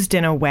used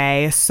in a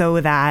way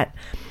so that,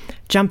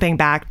 jumping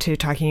back to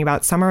talking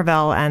about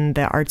Somerville and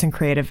the arts and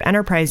creative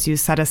enterprise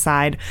use set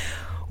aside,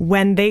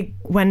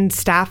 when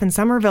staff in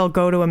Somerville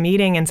go to a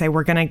meeting and say,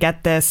 we're going to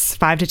get this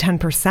 5 to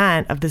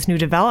 10% of this new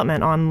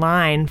development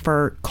online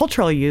for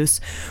cultural use,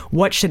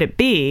 what should it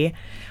be?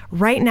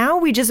 right now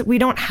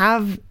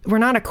we're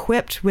not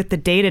equipped with the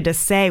data to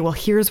say, well,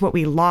 here's what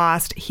we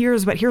lost.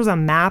 Here's a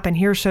map, and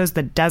here shows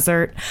the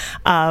desert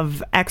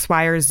of X,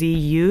 Y, or Z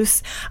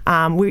use.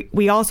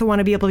 We also want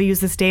to be able to use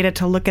this data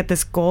to look at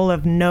this goal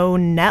of no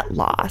net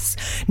loss,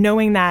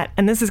 knowing that,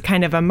 and this is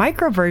kind of a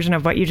micro version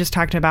of what you just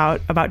talked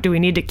about do we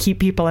need to keep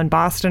people in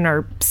Boston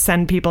or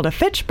send people to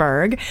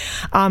Fitchburg?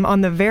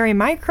 On the very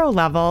micro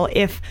level,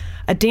 if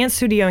a dance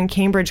studio in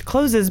Cambridge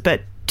closes,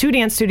 but 2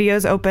 dance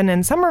studios open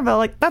in Somerville,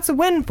 like, that's a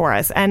win for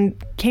us. And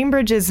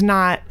Cambridge is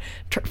not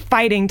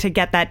fighting to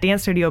get that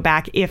dance studio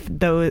back if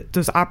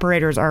those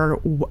operators are,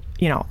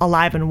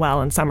 alive and well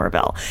in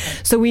Somerville.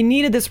 So we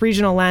needed this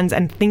regional lens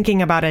and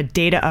thinking about a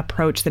data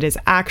approach that is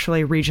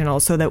actually regional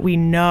so that we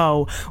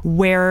know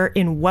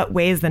in what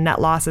ways the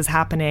net loss is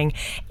happening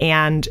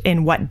and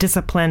in what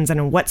disciplines and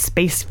in what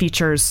space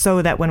features,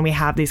 so that when we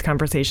have these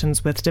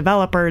conversations with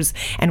developers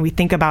and we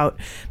think about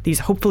these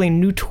hopefully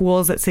new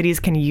tools that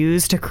cities can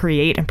use to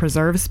create and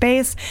preserve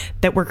space,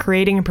 that we're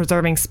creating and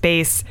preserving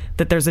space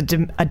that there's a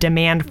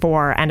demand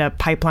for and a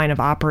pipeline of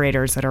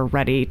operators that are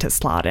ready to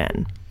slot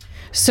in.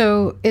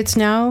 So it's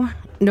now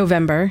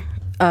November.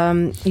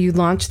 You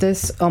launched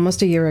this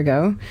almost a year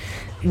ago.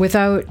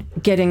 Without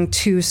getting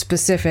too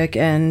specific,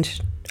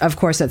 and of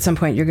course at some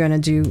point you're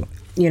going to do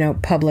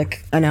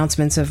public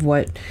announcements of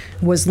what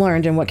was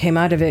learned and what came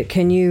out of it.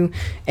 Can you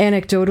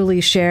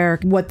anecdotally share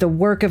what the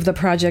work of the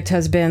project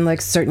has been,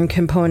 like certain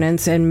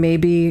components, and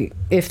maybe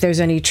if there's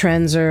any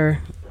trends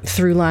or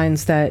through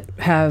lines that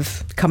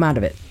have come out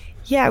of it?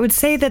 Yeah, I would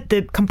say that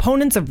the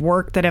components of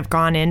work that have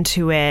gone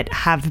into it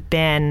have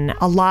been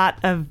a lot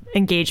of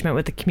engagement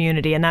with the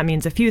community. And that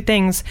means a few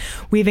things.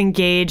 We've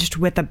engaged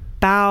with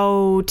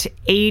about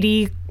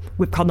 80,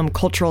 we've called them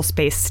cultural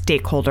space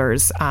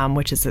stakeholders,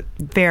 which is a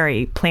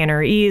very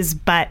planner-ese,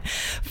 but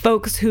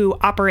folks who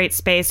operate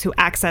space, who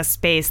access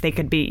space. They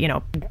could be,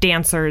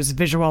 dancers,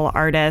 visual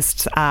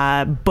artists,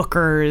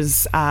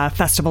 bookers,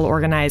 festival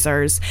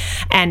organizers,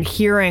 and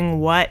hearing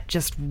what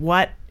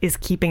is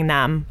keeping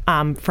them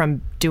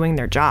from doing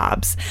their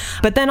jobs.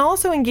 But then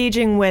also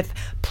engaging with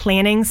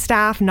planning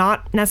staff,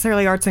 not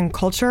necessarily arts and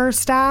culture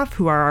staff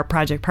who are our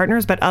project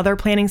partners, but other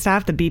planning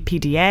staff, the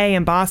BPDA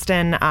in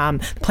Boston,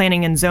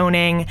 planning and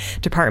zoning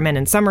department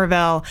in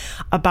Somerville,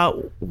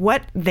 about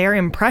what their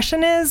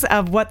impression is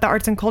of what the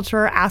arts and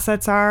culture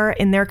assets are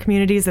in their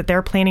communities that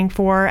they're planning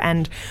for,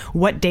 and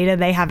what data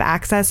they have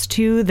access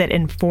to that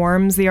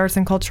informs the arts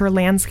and culture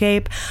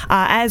landscape,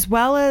 as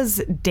well as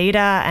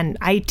data and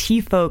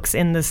IT folks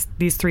in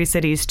these 3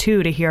 cities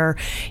too, to hear,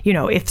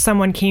 if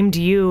someone came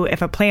to you,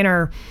 if a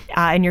planner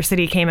in your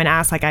city came and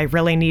asked, like, I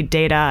really need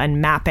data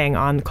and mapping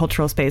on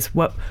cultural space,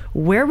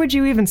 where would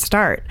you even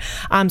start?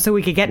 So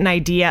we could get an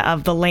idea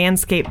of the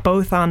landscape,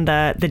 both on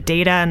the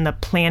data and the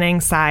planning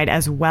side,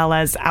 as well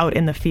as out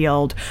in the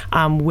field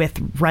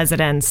with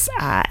residents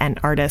and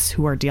artists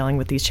who are dealing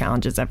with these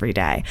challenges every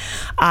day.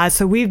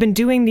 So we've been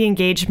doing the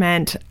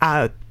engagement.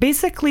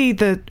 Basically,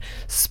 the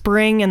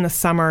spring and the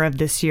summer of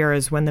this year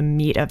is when the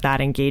meat of that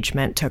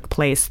engagement took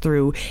place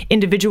through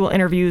individual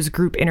interviews,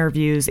 group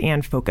interviews,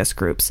 and focus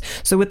groups.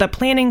 So with the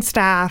planning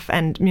staff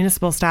and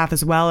municipal staff,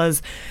 as well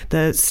as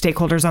the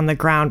stakeholders on the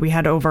ground, we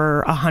had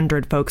over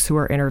 100 folks who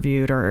were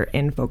interviewed or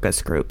in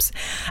focus groups.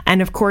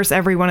 And of course,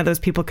 every one of those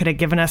people could have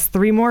given us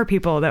 3 more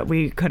people that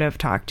we could have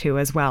talked to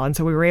as well. And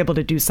so we were able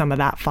to do some of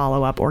that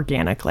follow-up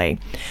organically.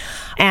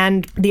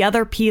 And the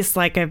other piece,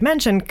 like I've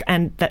mentioned,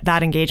 and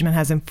that engagement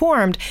has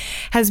informed,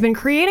 has been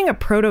creating a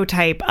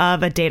prototype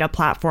of a data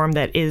platform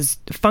that is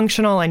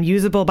functional and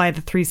usable by the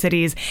 3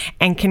 cities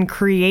and can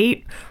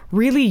create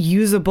really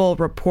usable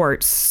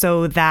reports,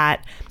 so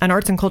that an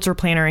arts and culture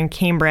planner in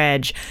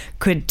Cambridge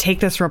could take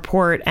this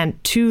report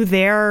and to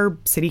their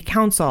city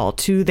council,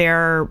 to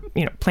their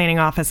planning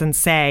office, and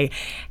say,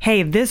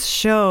 hey, this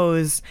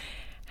shows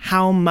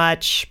how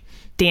much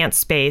dance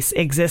space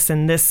exists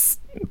in this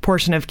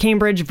portion of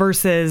Cambridge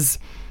versus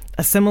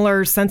a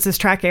similar census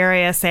tract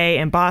area, say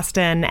in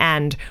Boston,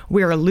 and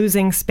we're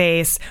losing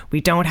space.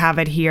 We don't have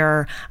it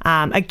here.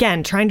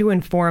 Again, trying to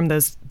inform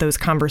those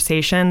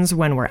conversations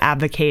when we're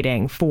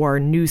advocating for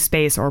new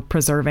space or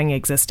preserving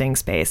existing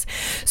space.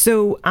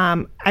 So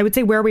I would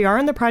say where we are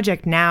in the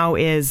project now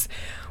is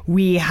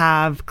we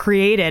have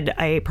created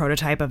a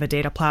prototype of a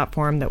data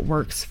platform that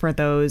works for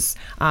those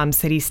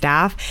city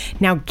staff.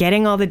 Now,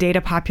 getting all the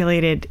data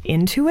populated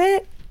into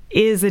it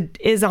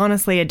is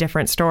honestly a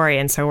different story.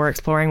 And so we're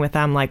exploring with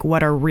them, like,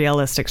 what are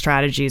realistic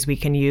strategies we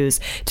can use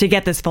to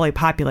get this fully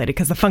populated,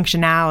 because the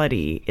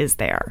functionality is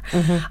there.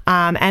 Mm-hmm.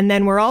 And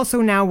then we're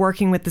also now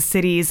working with the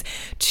cities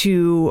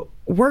to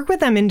work with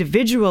them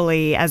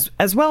individually as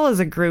well as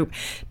a group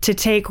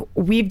to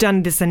we've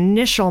done this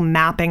initial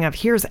mapping of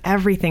here's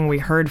everything we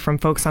heard from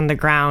folks on the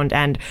ground,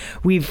 and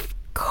we've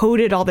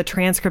coded all the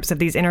transcripts of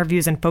these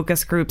interviews and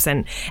focus groups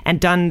and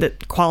done the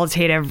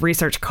qualitative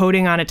research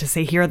coding on it to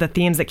say, here are the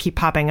themes that keep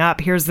popping up.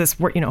 Here's this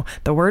word,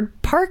 the word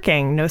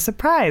parking, no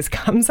surprise,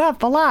 comes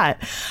up a lot.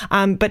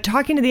 But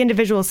talking to the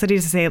individual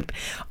cities to say,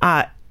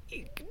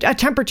 a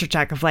temperature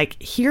check of, like,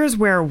 here's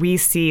where we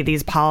see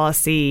these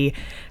policy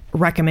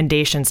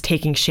recommendations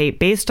taking shape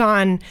based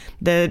on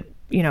the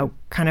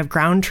kind of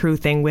ground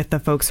truthing with the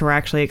folks who are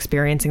actually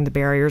experiencing the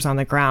barriers on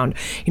the ground.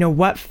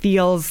 What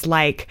feels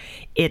like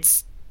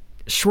it's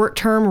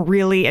short-term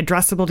really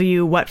addressable to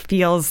you, what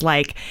feels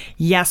like,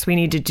 yes, we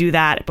need to do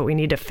that, but we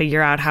need to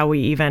figure out how we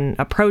even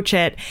approach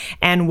it,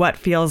 and what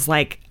feels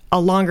like a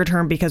longer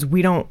term because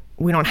we don't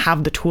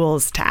have the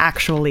tools to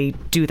actually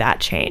do that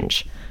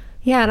change.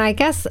 Yeah, and I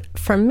guess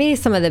for me,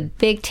 some of the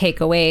big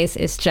takeaways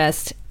is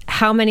just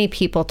how many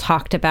people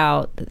talked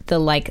about the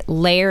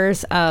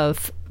layers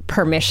of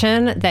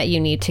permission that you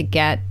need to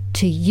get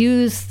to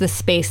use the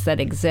space that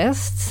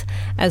exists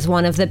as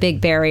one of the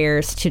big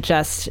barriers to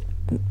just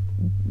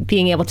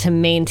being able to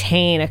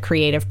maintain a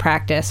creative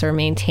practice or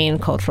maintain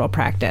cultural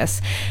practice.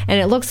 And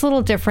it looks a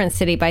little different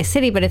city by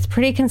city, but it's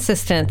pretty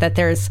consistent that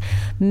there's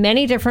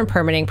many different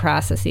permitting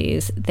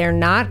processes. They're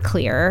not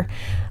clear.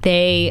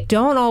 They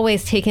don't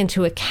always take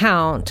into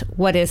account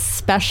what is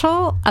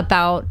special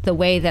about the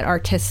way that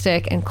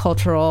artistic and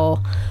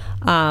cultural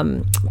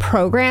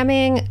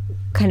programming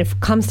kind of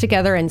comes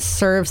together and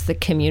serves the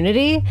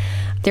community.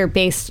 They're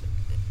based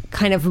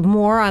kind of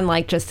more on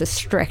just a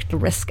strict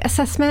risk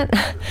assessment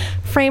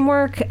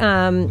framework,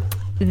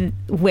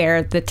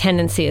 where the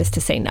tendency is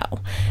to say no.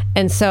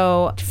 And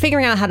so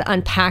figuring out how to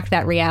unpack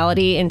that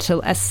reality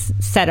into a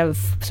set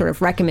of sort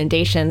of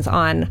recommendations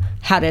on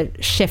how to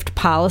shift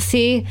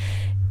policy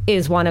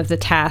is one of the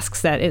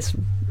tasks that is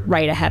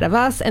right ahead of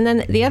us. And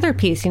then the other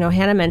piece,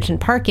 Hannah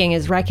mentioned parking,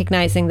 is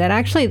recognizing that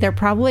actually there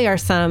probably are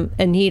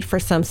a need for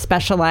some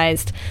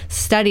specialized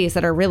studies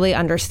that are really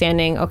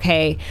understanding,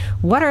 okay,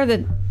 what are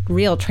the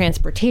real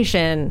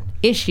transportation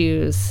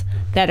issues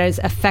that is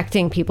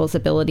affecting people's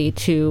ability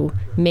to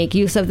make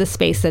use of the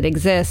space that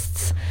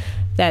exists,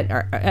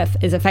 that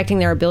is affecting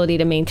their ability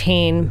to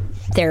maintain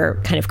their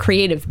kind of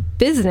creative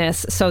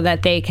business so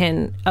that they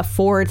can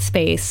afford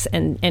space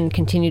and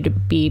continue to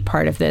be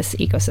part of this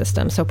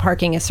ecosystem. So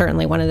parking is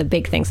certainly one of the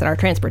big things that our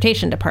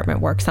transportation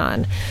department works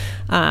on,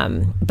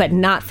 but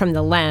not from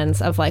the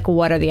lens of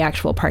what are the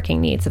actual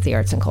parking needs of the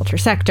arts and culture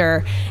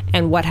sector,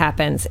 and what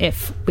happens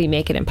if we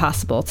make it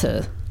impossible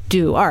to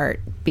do art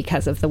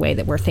because of the way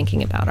that we're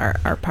thinking about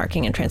our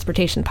parking and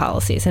transportation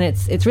policies. And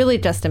it's really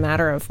just a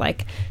matter of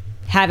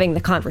having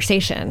the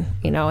conversation.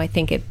 I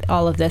think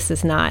all of this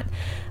is not,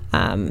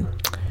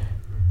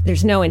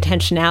 there's no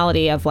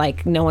intentionality of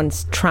no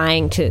one's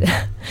trying to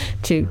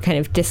kind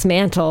of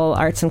dismantle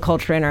arts and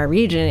culture in our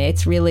region.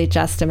 It's really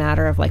just a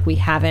matter of we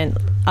haven't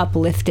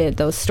uplifted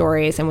those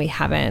stories, and we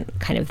haven't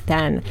kind of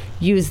then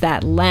used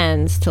that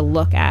lens to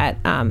look at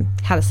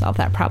how to solve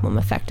that problem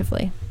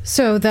effectively.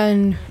 So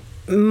then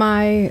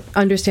my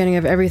understanding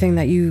of everything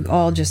that you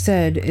all just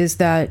said is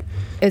that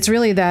it's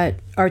really that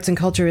arts and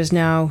culture is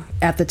now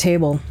at the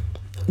table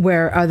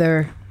where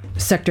other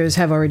sectors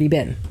have already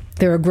been.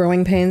 There are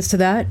growing pains to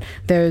that.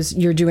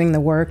 You're doing the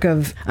work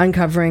of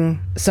uncovering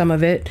some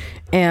of it,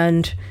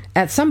 and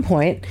at some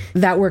point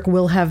that work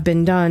will have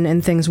been done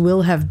and things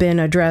will have been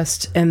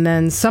addressed, and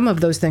then some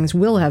of those things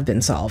will have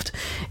been solved.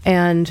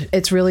 And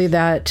it's really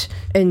that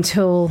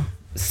until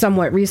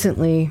somewhat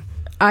recently,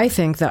 I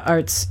think the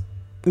arts,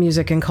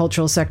 music, and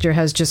cultural sector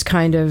has just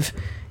kind of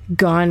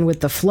gone with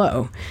the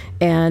flow.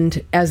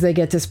 And as they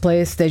get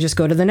displaced, they just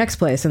go to the next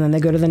place, and then they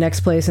go to the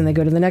next place, and they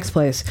go to the next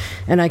place.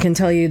 And I can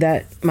tell you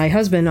that my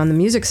husband on the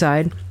music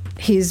side,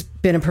 he's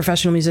been a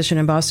professional musician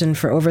in Boston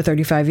for over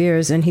 35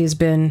 years, and he's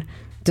been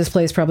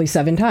displaced probably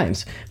 7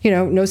 times.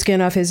 No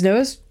skin off his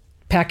nose,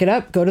 pack it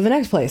up, go to the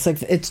next place.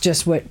 It's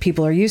just what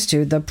people are used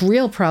to. The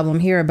real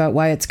problem here about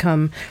why it's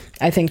come,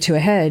 I think, to a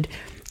head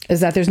is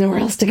that there's nowhere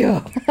else to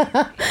go.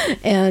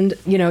 And,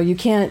 you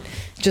can't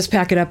just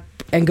pack it up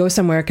and go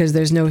somewhere because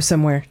there's no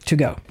somewhere to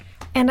go.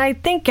 And I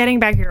think getting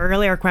back to your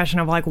earlier question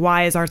of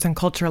why is arts and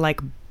culture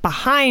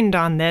behind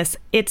on this,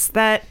 it's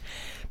that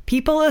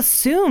people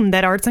assume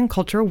that arts and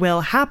culture will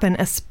happen,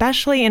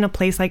 especially in a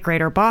place like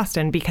Greater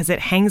Boston, because it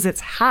hangs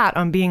its hat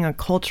on being a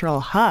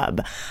cultural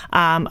hub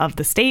of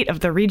the state,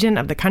 of the region,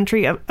 of the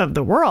country, of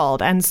the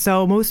world. And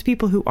so most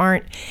people who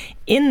aren't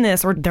in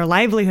this, or their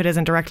livelihood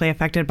isn't directly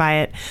affected by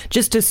it,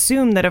 just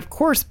assume that, of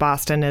course,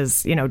 Boston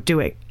is,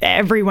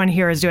 everyone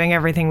here is doing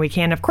everything we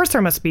can. Of course,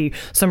 there must be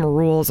some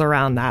rules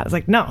around that.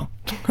 It's no,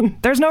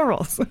 there's no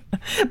rules.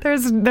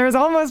 There's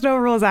almost no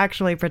rules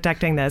actually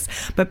protecting this,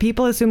 but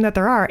people assume that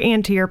there are.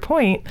 And to your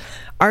point,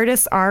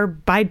 artists are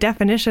by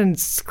definition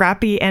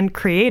scrappy and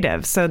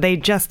creative. So they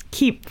just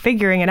keep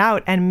figuring it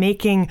out and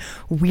making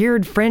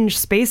weird fringe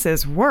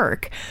spaces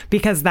work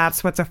because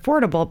that's what's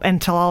affordable,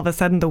 until all of a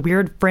sudden the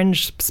weird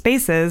fringe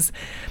spaces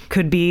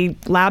could be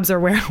labs or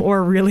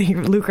really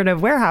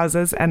lucrative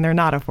warehouses, and they're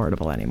not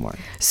affordable anymore.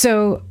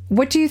 So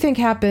what do you think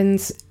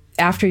happens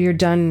after you're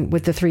done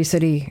with the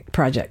 3-city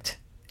project?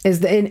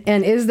 Is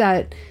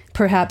that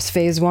perhaps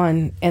phase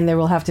 1, and there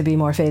will have to be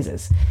more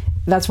phases?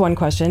 That's one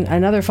question.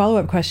 Another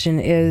follow-up question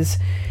is,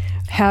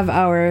 have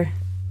our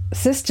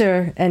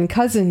sister and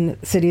cousin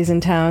cities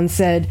and towns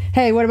said,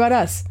 hey, what about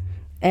us?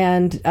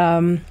 And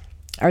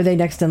are they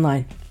next in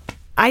line?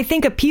 I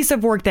think a piece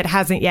of work that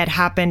hasn't yet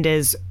happened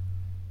is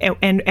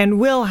and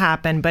will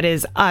happen, but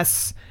is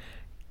us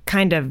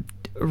kind of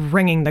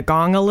ringing the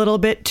gong a little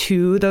bit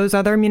to those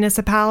other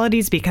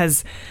municipalities,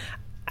 because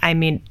I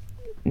mean,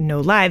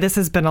 no lie, this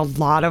has been a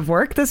lot of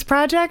work, this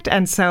project.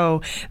 And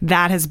so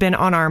that has been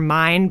on our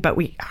mind, but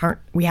we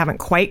haven't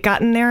quite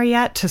gotten there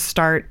yet to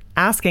start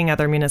asking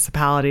other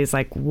municipalities,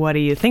 like, what do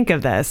you think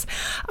of this?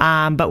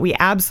 But we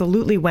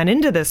absolutely went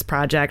into this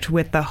project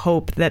with the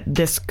hope that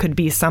this could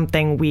be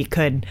something we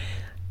could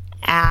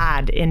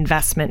add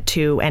investment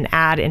to and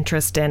add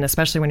interest in,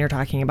 especially when you're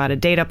talking about a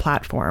data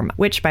platform,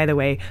 which, by the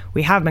way,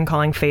 we have been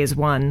calling phase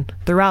 1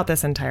 throughout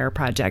this entire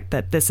project,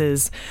 that this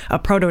is a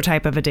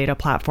prototype of a data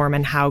platform,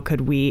 and how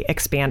could we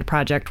expand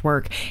project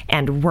work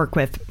and work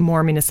with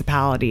more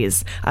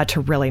municipalities to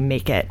really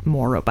make it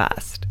more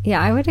robust.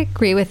 Yeah, I would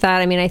agree with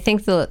that. I mean, I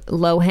think the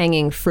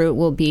low-hanging fruit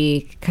will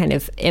be kind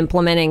of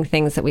implementing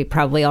things that we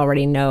probably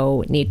already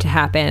know need to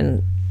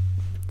happen.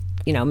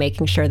 You know,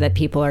 making sure that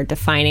people are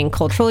defining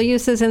cultural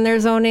uses in their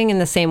zoning in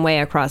the same way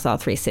across all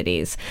 3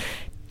 cities.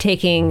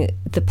 Taking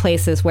the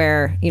places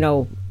where, you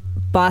know,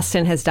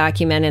 Boston has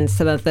documented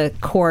some of the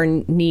core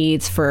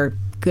needs for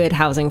good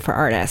housing for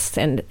artists,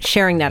 and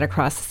sharing that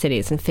across the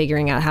cities and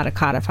figuring out how to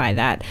codify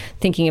that.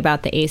 Thinking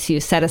about the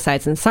ACU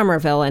set-asides in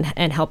Somerville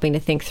and helping to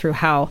think through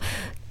how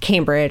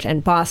Cambridge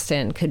and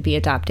Boston could be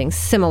adopting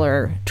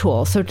similar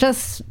tools. So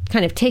just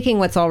kind of taking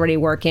what's already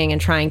working and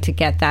trying to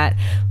get that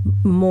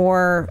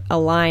more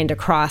aligned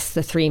across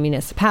the 3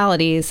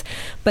 municipalities.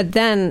 But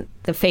then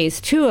the phase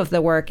 2 of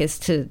the work is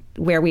to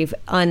where we've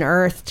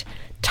unearthed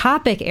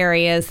topic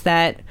areas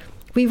that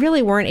we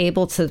really weren't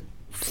able to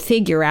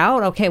figure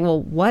out, okay,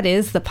 well, what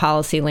is the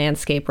policy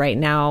landscape right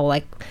now?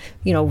 Like,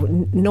 you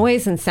know,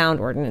 noise and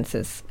sound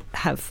ordinances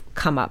have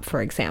come up,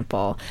 for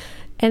example.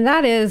 And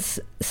that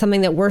is something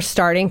that we're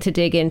starting to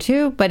dig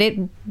into, but it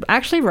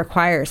actually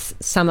requires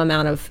some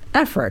amount of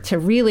effort to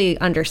really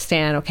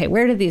understand, okay,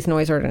 where did these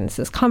noise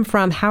ordinances come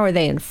from? How are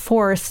they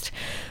enforced?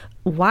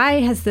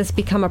 Why has this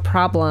become a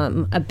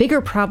problem, a bigger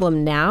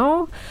problem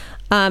now?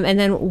 And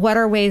then what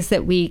are ways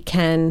that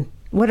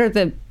what are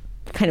the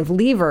kind of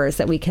levers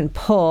that we can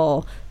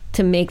pull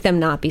to make them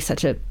not be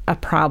such a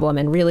problem?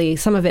 And really,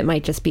 some of it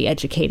might just be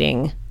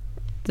educating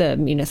the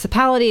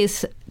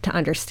municipalities to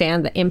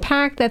understand the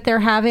impact that they're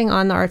having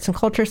on the arts and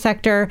culture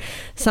sector.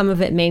 Some of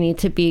it may need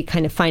to be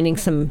kind of finding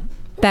some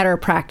better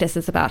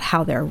practices about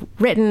how they're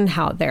written,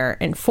 how they're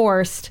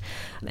enforced,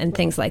 and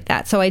things like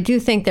that. So I do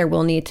think there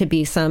will need to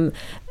be some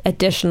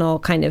additional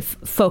kind of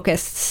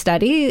focused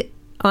study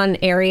on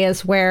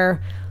areas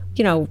where,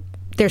 you know,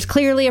 there's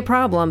clearly a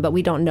problem, but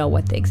we don't know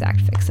what the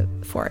exact fix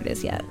for it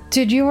is yet.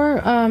 Did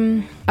your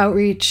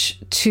outreach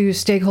to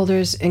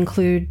stakeholders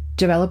include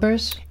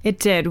developers? It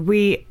did.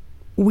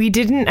 We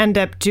didn't end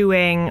up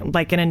doing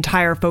like an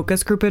entire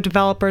focus group of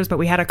developers, but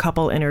we had a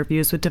couple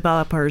interviews with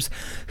developers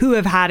who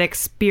have had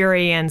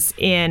experience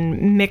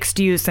in mixed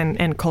use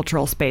and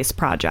cultural space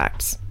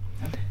projects.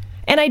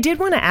 And I did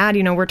want to add,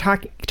 you know, we're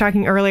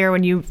talking earlier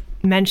when you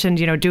mentioned,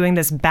 you know, doing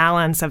this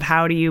balance of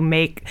how do you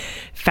make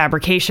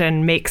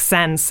fabrication make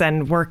sense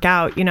and work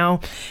out, you know,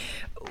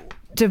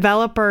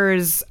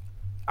 developers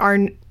are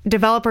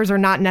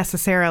not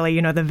necessarily,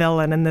 you know, the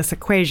villain in this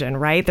equation,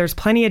 right? There's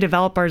plenty of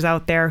developers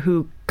out there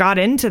who got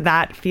into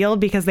that field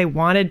because they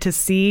wanted to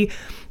see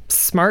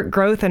smart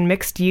growth and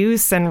mixed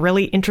use and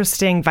really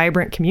interesting,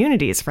 vibrant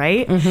communities,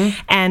 right? Mm-hmm.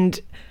 And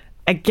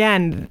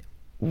again,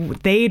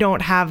 they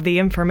don't have the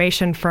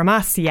information from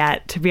us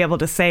yet to be able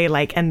to say,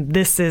 like, and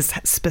this is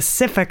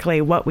specifically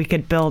what we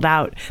could build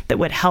out that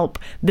would help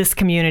this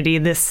community,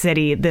 this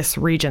city, this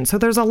region. So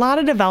there's a lot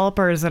of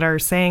developers that are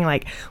saying,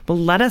 like, well,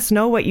 let us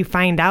know what you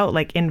find out,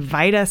 like,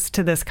 invite us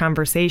to this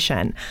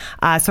conversation.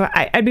 So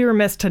I'd be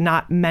remiss to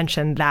not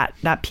mention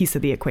that piece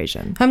of the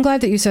equation. I'm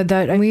glad that you said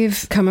that. And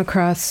we've come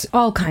across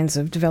all kinds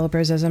of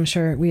developers, as I'm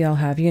sure we all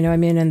have, you know, I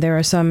mean, and there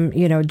are some,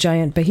 you know,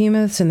 giant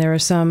behemoths, and there are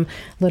some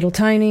little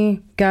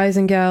tiny guys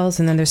and gals,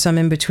 and then there's some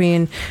in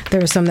between.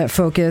 There are some that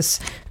focus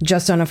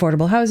just on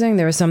affordable housing.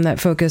 There are some that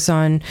focus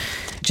on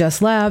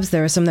just labs.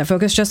 There are some that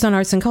focus just on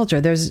arts and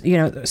culture. There's, you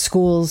know,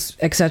 schools,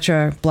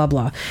 etc., blah,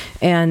 blah.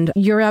 And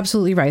you're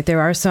absolutely right. There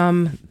are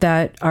some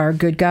that are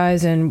good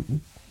guys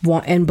and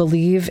want and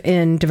believe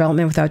in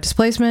development without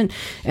displacement.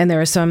 And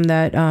there are some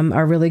that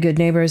are really good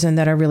neighbors and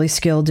that are really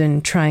skilled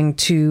in trying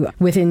to,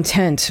 with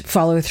intent,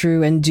 follow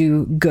through and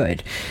do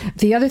good.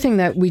 The other thing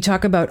that we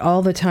talk about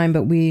all the time,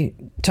 but we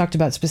talked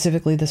about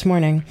specifically this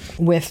morning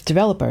with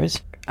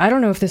developers, I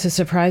don't know if this is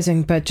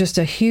surprising, but just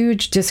a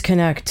huge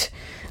disconnect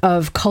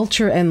of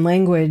culture and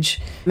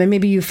language. And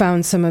maybe you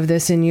found some of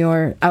this in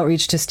your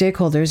outreach to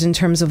stakeholders in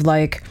terms of,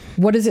 like,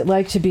 what is it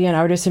like to be an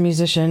artist and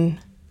musician,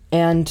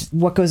 and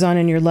what goes on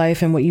in your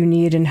life and what you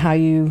need and how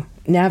you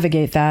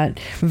navigate that,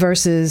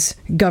 versus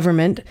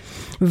government,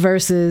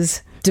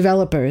 versus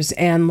developers.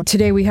 And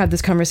today we had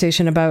this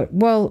conversation about,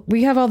 well,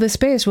 we have all this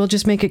space, we'll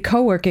just make it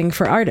co-working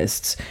for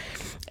artists.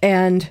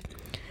 And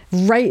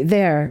right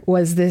there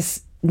was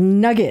this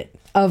nugget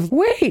of,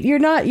 wait, you're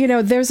not, you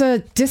know, there's a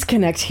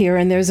disconnect here,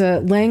 and there's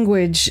a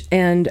language,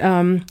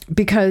 and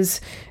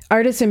because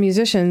artists and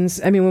musicians,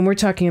 I mean, when we're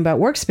talking about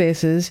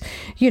workspaces,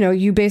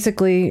 you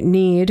basically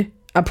need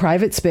a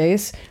private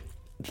space,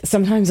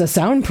 sometimes a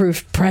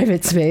soundproof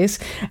private space,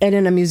 and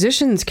in a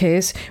musician's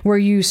case, where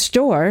you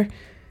store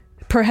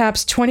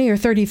perhaps $20,000 or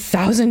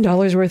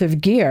 $30,000 worth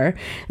of gear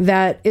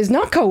that is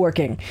not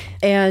co-working.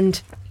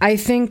 And I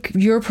think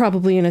you're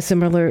probably in a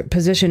similar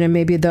position, and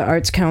maybe the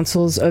arts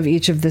councils of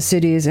each of the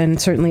cities,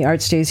 and certainly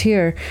Art Stays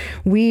Here,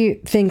 we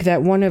think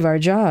that one of our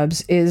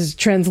jobs is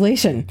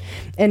translation.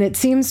 And it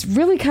seems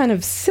really kind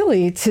of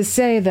silly to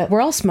say that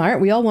we're all smart,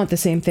 we all want the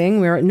same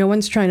thing, no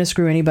one's trying to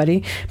screw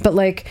anybody, but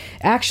like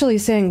actually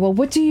saying, well,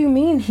 what do you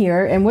mean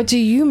here? And what do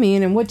you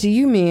mean? And what do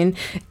you mean?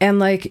 And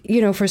like,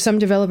 for some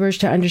developers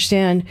to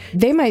understand,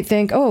 they might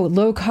think, oh,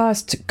 low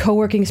cost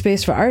co-working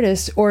space for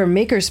artists or a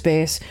maker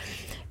space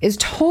is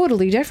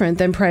totally different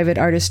than private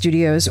artist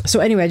studios.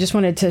 So anyway, I just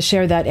wanted to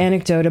share that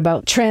anecdote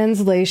about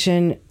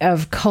translation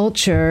of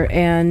culture.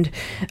 And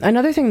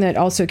another thing that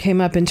also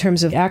came up in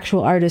terms of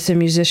actual artists and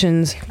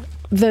musicians,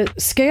 the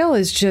scale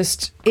is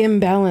just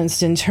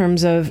imbalanced in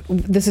terms of,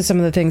 this is some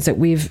of the things that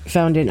we've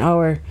found in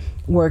our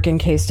work and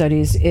case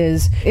studies,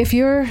 is if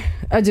you're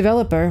a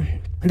developer,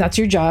 that's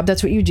your job.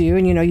 That's what you do.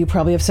 And, you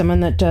probably have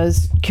someone that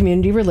does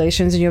community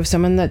relations, and you have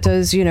someone that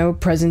does,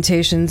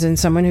 presentations, and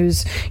someone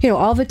who's,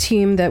 all the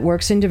team that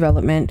works in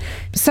development.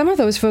 Some of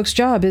those folks'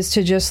 job is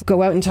to just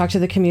go out and talk to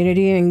the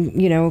community and,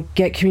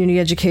 get community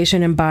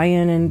education and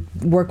buy-in and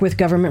work with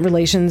government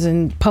relations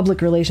and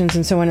public relations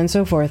and so on and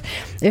so forth.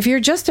 If you're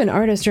just an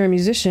artist or a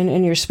musician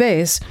in your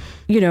space,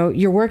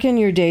 you're working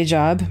your day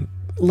job.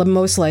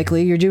 Most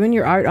likely you're doing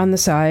your art on the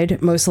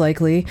side. Most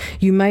likely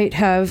you might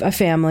have a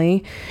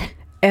family.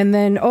 And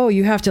then,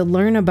 you have to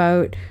learn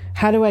about,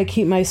 how do I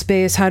keep my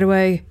space? How do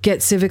I get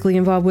civically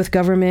involved with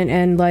government?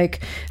 And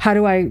like, how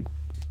do I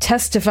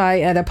testify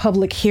at a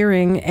public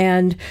hearing?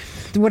 And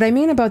what I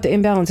mean about the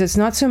imbalance, it's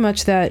not so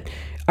much that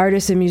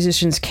artists and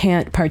musicians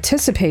can't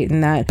participate in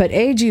that, but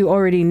A, do you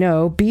already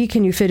know? B,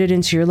 can you fit it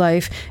into your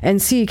life?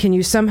 And C, can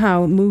you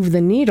somehow move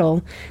the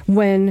needle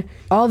when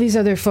all these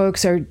other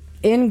folks are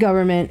in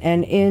government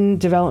and in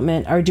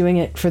development are doing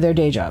it for their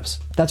day jobs?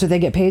 That's what they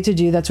get paid to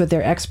do. That's what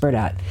they're expert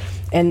at.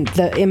 And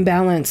the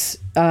imbalance,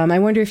 I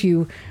wonder if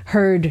you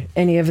heard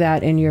any of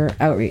that in your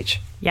outreach.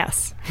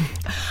 Yes.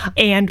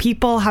 And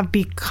people have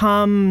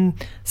become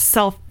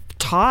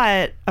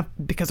self-taught,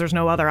 because there's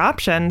no other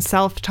option,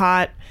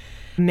 self-taught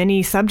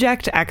many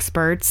subject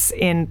experts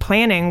in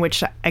planning,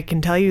 which I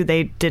can tell you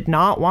they did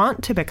not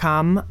want to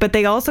become, but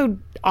they also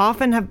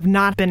often have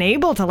not been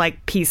able to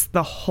piece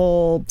the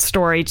whole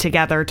story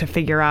together to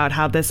figure out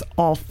how this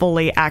all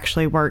fully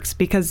actually works,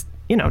 because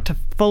to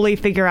fully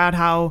figure out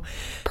how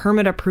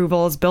permit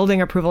approvals, building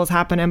approvals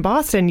happen in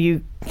Boston,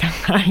 you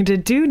kind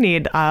of do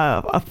need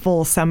a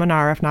full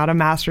seminar, if not a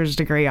master's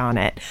degree on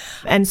it.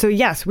 And so,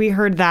 yes, we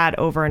heard that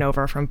over and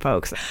over from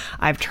folks.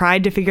 I've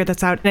tried to figure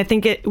this out. And I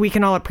think we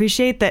can all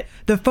appreciate that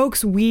the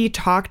folks we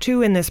talked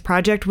to in this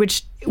project,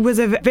 which was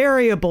a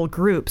variable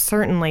group,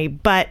 certainly,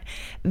 but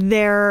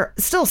they're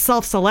still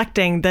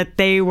self-selecting that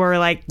they were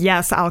like,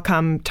 yes, I'll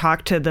come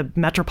talk to the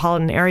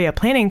Metropolitan Area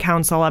Planning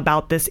Council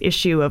about this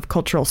issue of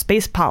cultural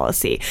space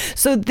policy.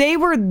 So they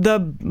were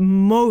the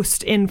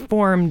most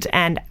informed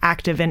and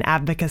active in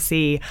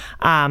advocacy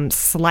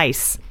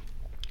slice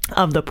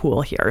of the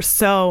pool here.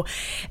 So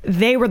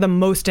they were the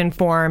most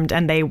informed,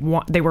 and they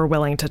were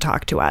willing to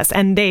talk to us.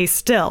 And they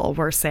still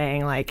were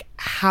saying,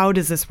 how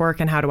does this work,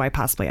 and how do I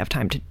possibly have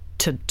time to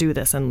do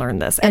this and learn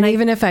this? And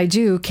even if I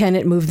do, can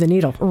it move the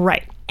needle?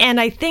 Right. And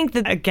I think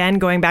that, again,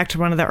 going back to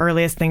one of the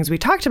earliest things we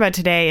talked about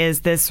today,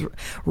 is this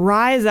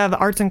rise of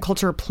arts and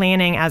culture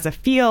planning as a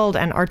field,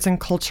 and arts and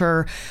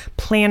culture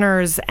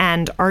planners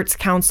and arts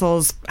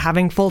councils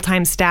having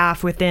full-time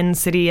staff within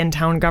city and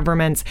town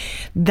governments.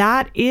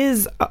 That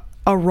is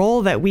a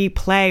role that we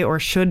play, or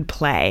should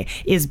play,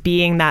 is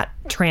being that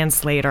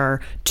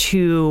translator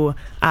to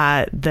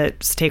the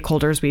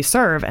stakeholders we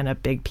serve. And a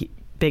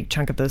big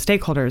chunk of those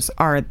stakeholders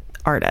are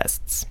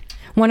artists.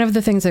 One of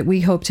the things that we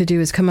hope to do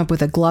is come up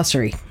with a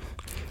glossary,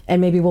 and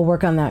maybe we'll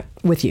work on that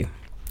with you.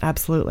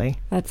 Absolutely.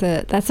 That's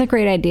a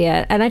great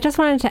idea. And I just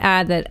wanted to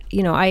add that,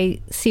 I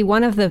see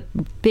one of the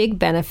big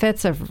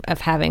benefits of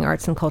having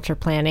arts and culture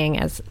planning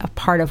as a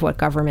part of what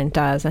government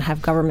does, and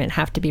have government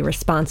have to be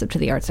responsive to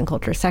the arts and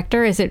culture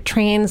sector, is it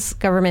trains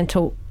government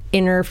to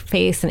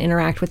interface and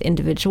interact with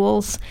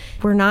individuals.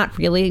 We're not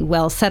really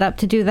well set up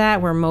to do that.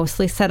 We're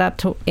mostly set up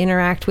to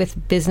interact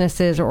with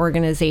businesses or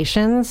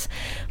organizations,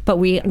 but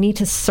we need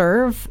to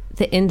serve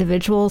the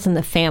individuals and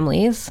the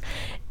families,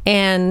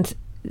 and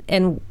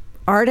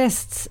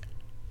artists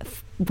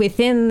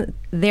within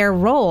their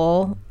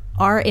role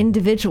are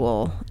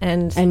individual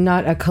and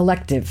not a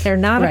collective. They're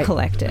not a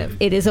collective.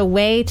 It is a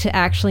way to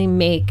actually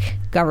make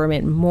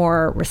government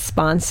more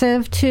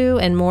responsive to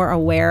and more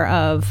aware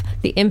of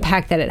the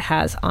impact that it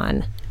has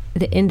on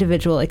the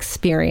individual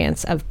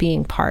experience of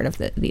being part of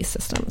these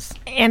systems.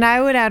 And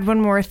I would add one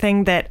more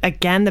thing, that,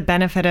 again, the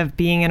benefit of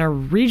being in a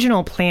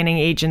regional planning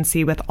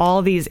agency with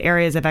all these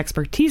areas of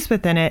expertise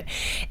within it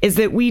is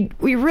that we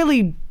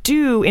really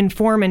do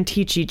inform and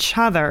teach each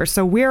other.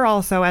 So we're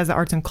also, as the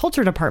Arts and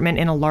Culture Department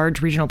in a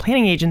large regional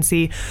planning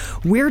agency,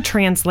 we're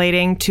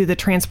translating to the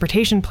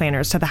transportation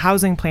planners, to the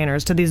housing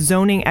planners, to the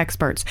zoning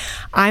experts.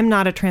 I'm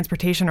not a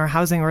transportation or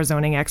housing or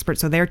zoning expert,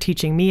 so they're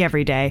teaching me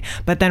every day.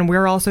 But then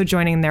we're also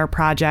joining their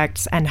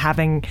projects and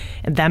having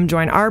them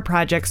join our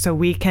projects so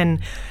we can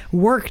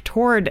work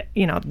toward,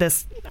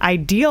 this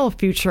ideal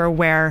future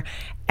where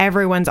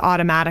everyone's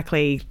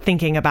automatically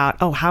thinking about,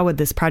 oh, how would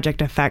this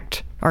project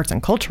affect arts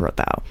and culture,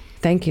 though?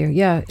 Thank you.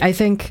 Yeah, I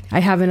think I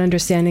have an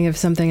understanding of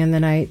something, and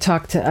then I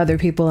talk to other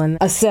people and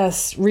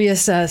assess,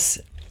 reassess,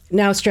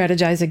 now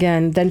strategize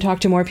again, then talk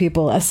to more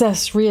people,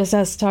 assess,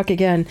 reassess, talk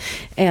again.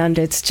 And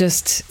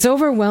it's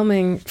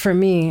overwhelming for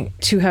me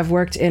to have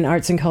worked in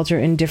arts and culture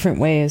in different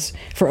ways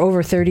for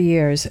over 30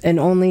 years, and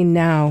only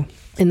now,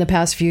 in the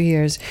past few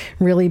years,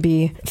 really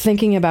be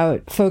thinking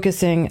about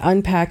focusing,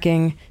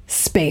 unpacking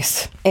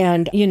space.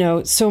 And,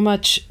 so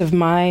much of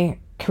my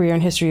career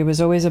in history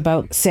was always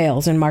about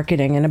sales and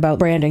marketing and about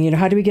branding.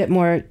 How do we get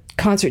more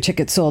concert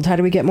tickets sold? How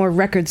do we get more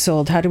records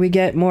sold? How do we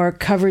get more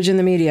coverage in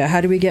the media?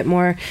 How do we get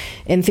more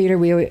in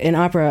theater, in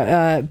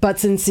opera,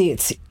 butts and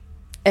seats?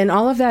 And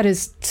all of that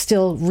is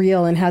still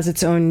real and has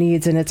its own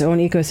needs and its own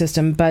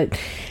ecosystem. But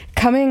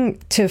coming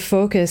to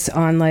focus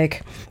on,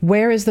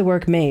 where is the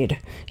work made?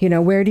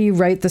 Where do you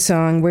write the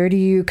song? Where do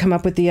you come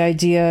up with the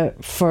idea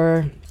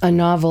for a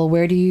novel?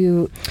 Where do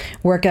you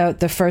work out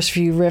the first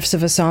few riffs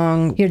of a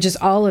song?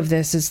 Just all of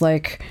this is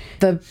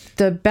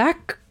the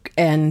back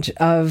end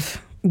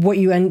of what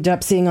you end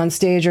up seeing on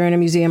stage or in a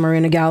museum or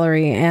in a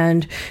gallery.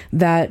 And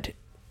that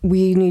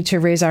we need to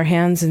raise our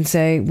hands and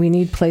say, we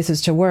need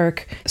places to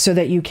work so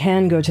that you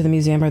can go to the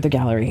museum or the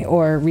gallery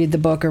or read the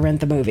book or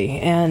rent the movie.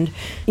 And,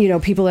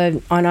 people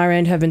on our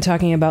end have been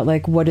talking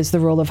about, what is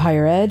the role of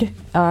higher ed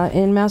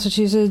in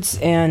Massachusetts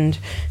and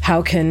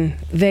how can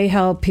they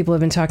help? People have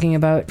been talking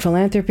about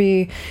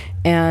philanthropy.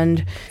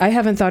 And I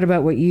haven't thought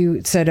about what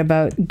you said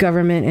about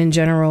government in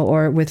general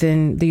or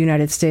within the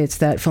United States,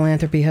 that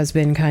philanthropy has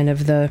been kind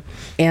of the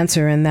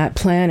answer, and that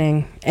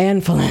planning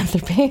and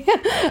philanthropy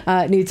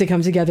need to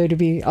come together to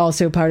be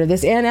also part of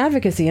this, and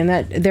advocacy, and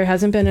that there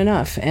hasn't been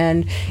enough.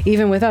 And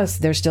even with us,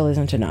 there still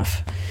isn't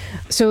enough.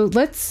 So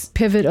let's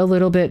pivot a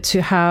little bit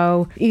to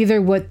how either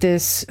what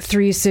this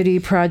 3-city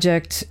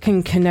project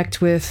can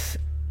connect with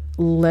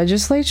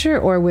legislature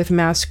or with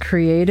Mass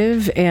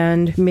Creative.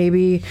 And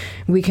maybe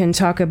we can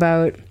talk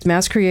about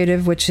Mass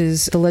Creative, which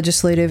is the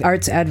legislative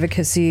arts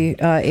advocacy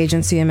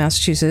agency in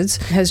Massachusetts,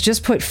 has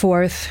just put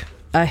forth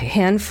a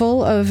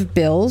handful of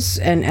bills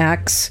and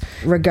acts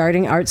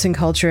regarding arts and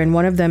culture, and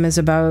one of them is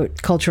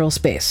about cultural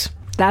space.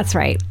 That's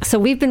right. So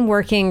we've been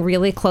working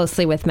really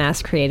closely with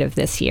Mass Creative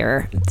this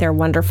year. They're a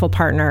wonderful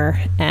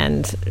partner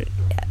and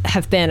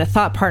have been a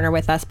thought partner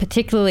with us,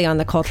 particularly on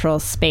the cultural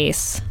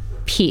space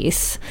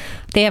piece.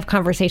 They have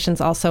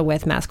conversations also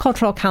with Mass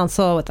Cultural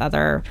Council, with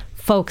other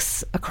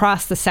folks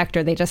across the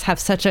sector. They just have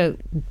such a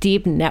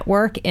deep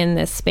network in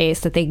this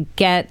space that they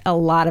get a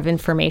lot of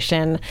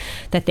information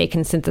that they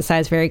can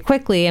synthesize very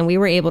quickly. And we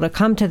were able to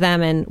come to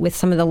them and with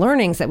some of the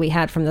learnings that we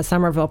had from the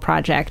Somerville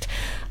project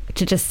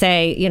to just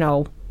say,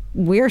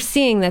 we're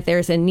seeing that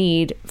there's a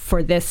need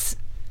for this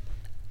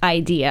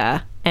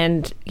idea.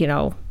 And,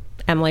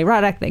 Emily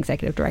Ruddock, the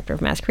executive director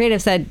of Mass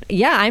Creative, said,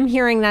 yeah, I'm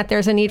hearing that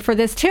there's a need for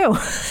this too.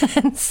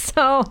 And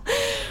so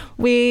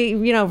we,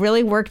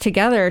 really worked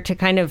together to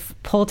kind of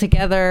pull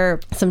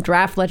together some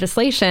draft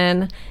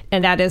legislation.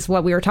 And that is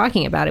what we were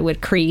talking about. It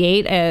would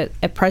create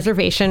a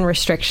preservation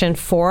restriction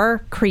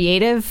for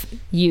creative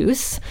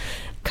use,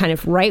 kind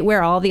of right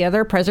where all the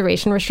other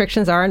preservation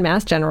restrictions are in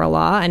Mass General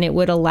Law, and it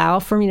would allow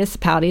for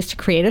municipalities to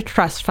create a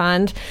trust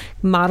fund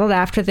modeled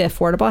after the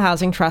Affordable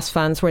Housing Trust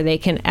Funds, where they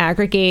can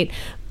aggregate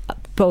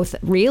both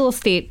real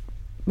estate,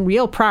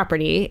 real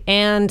property,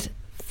 and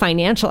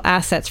financial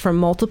assets from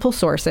multiple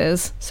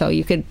sources. So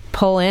you could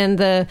pull in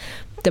the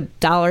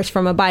dollars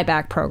from a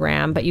buyback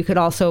program, but you could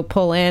also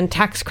pull in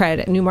tax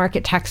credit, new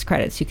market tax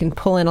credits. You can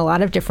pull in a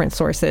lot of different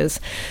sources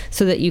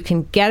so that you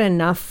can get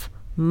enough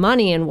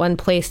money in one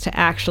place to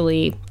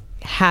actually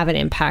have an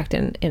impact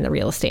in the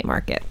real estate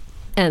market.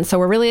 And so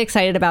we're really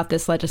excited about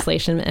this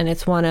legislation, and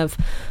it's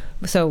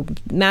so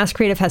Mass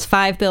Creative has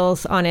 5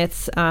 bills on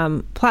its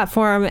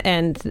platform,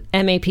 and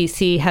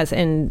MAPC has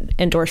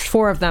endorsed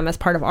 4 of them as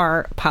part of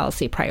our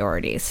policy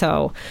priorities.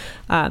 So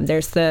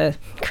there's the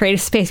Creative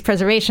Space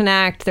Preservation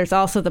Act. There's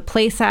also the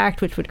Place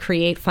Act, which would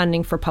create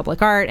funding for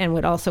public art and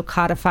would also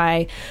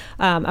codify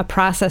a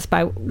process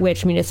by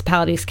which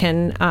municipalities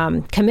can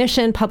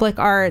commission public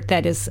art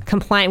that is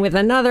compliant with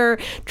another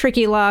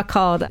tricky law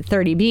called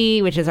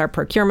 30B, which is our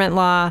procurement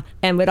law,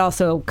 and would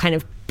also kind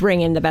of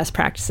bring in the best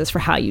practices for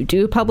how you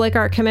do public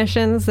art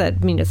commissions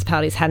that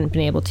municipalities hadn't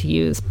been able to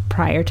use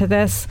prior to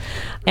this.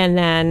 And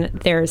then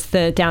there's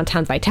the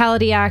Downtown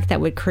Vitality Act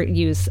that would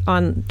use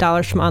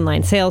dollars from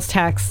online sales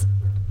tax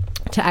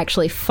to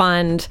actually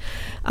fund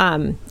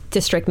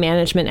district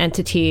management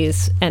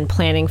entities, and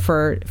planning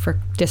for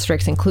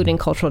districts, including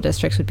cultural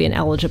districts, would be an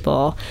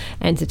eligible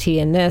entity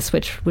in this,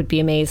 which would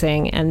be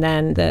amazing. And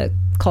then the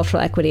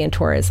Cultural Equity and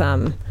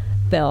Tourism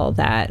bill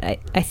that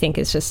I think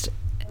is just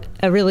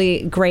a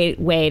really great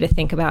way to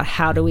think about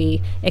how do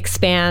we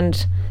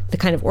expand the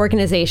kind of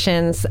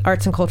organizations,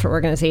 arts and culture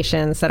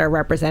organizations that are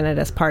represented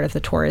as part of the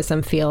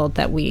tourism field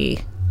that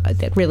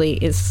really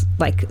is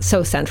like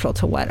so central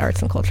to what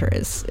arts and culture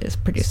is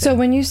producing. So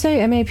when you say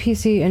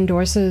MAPC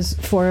endorses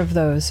 4 of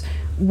those,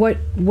 what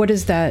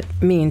does that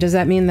mean? Does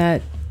that mean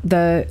that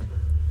the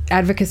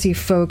advocacy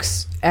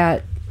folks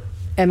at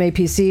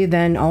MAPC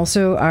then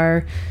also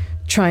are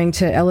trying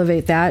to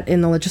elevate that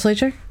in the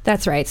legislature?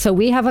 That's right. So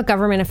we have a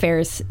government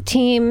affairs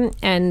team,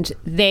 and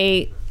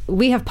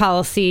we have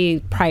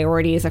policy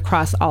priorities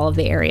across all of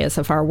the areas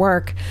of our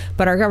work,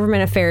 but our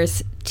government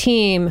affairs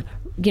team,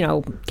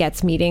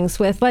 gets meetings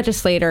with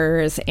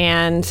legislators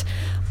and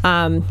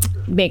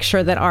make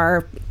sure that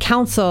our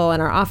council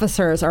and our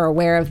officers are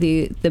aware of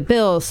the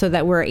bills so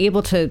that we're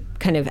able to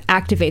kind of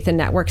activate the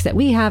networks that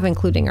we have,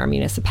 including our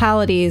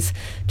municipalities,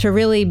 to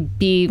really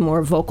be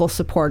more vocal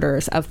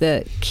supporters of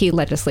the key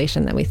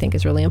legislation that we think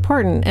is really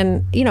important.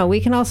 And, we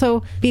can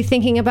also be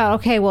thinking about,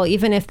 okay, well,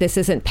 even if this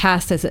isn't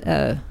passed as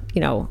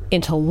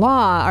into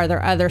law, are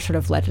there other sort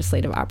of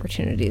legislative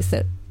opportunities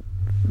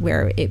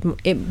where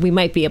we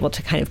might be able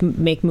to kind of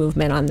make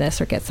movement on this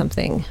or get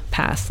something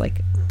passed,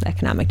 like the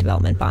economic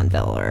development bond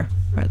bill or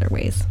other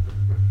ways.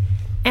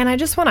 And I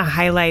just want to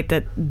highlight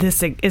that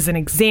this is an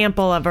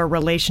example of a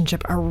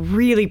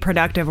really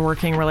productive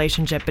working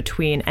relationship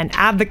between an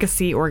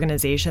advocacy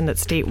organization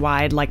that's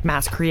statewide, like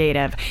Mass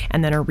Creative,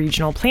 and then a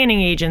regional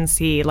planning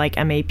agency like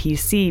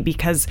MAPC,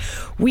 because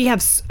we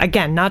have,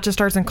 again, not just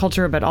arts and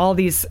culture, but all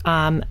these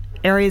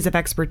areas of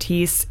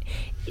expertise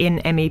in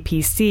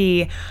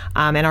MAPC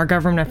and our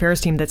government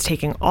affairs team that's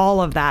taking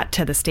all of that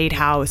to the State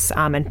House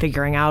and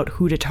figuring out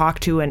who to talk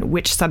to and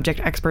which subject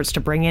experts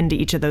to bring into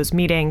each of those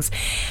meetings.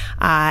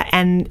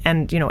 And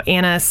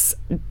Annis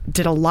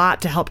did a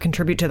lot to help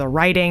contribute to the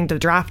writing, the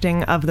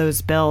drafting of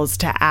those bills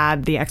to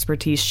add the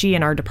expertise she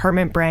and our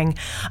department bring.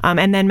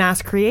 And then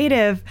Mass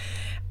Creative,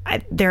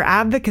 their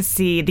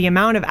advocacy, the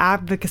amount of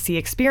advocacy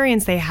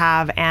experience they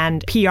have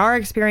and PR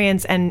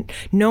experience and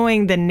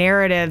knowing the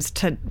narratives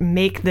to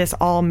make this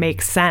all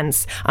make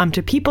sense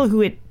to people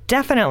who it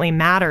definitely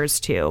matters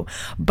to.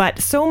 But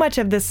so much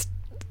of this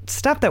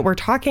stuff that we're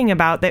talking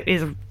about that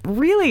is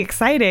really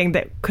exciting,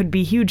 that could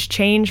be huge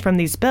change from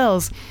these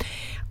bills,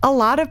 a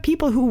lot of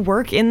people who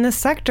work in this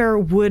sector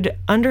would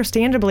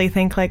understandably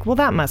think like, well,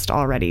 that must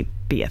already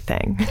be a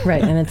thing.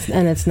 Right. And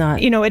it's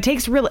not. It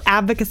takes real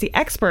advocacy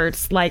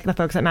experts like the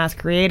folks at Mass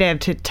Creative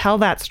to tell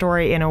that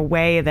story in a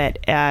way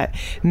that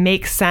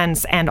makes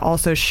sense and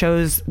also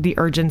shows the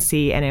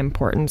urgency and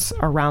importance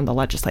around the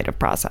legislative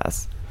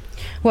process.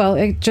 Well,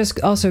 it just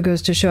also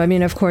goes to show,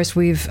 of course,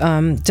 we've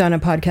done a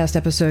podcast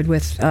episode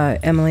with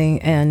Emily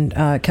and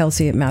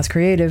Kelsey at Mass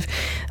Creative,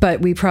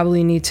 but we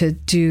probably need to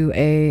do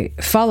a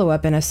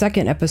follow-up in a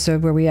second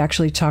episode where we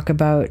actually talk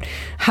about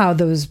how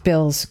those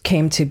bills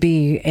came to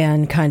be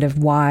and kind of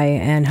why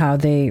and how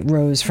they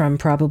rose from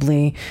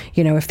probably,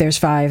 if there's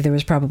 5, there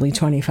was probably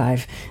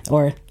 25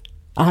 or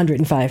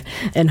 105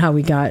 and how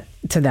we got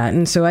to that.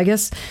 And so I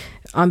guess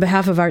on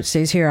behalf of Art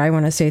Stays Here, I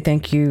want to say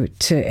thank you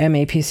to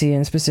MAPC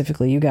and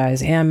specifically you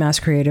guys and Mass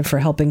Creative for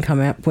helping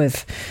come up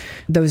with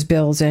those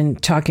bills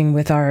and talking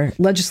with our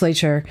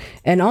legislature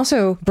and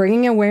also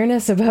bringing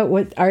awareness about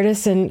what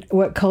artists and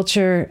what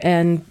culture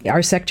and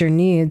our sector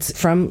needs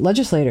from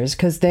legislators,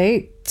 because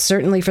they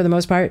certainly, for the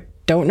most part,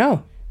 don't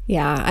know.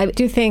 Yeah, I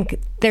do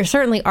think there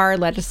certainly are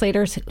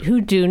legislators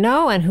who do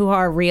know and who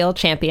are real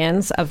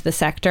champions of the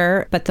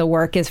sector, but the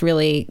work is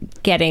really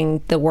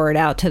getting the word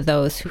out to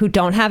those who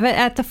don't have it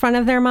at the front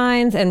of their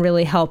minds and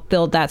really help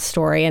build that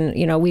story. And,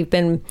 we've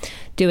been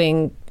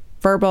doing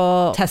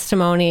verbal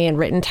testimony and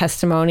written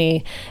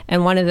testimony.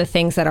 And one of the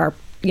things that our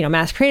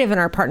Mass Creative and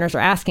our partners are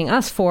asking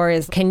us for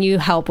is, can you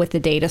help with the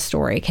data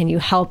story? Can you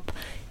help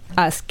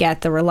us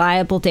get the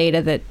reliable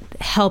data that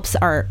helps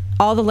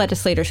all the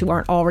legislators who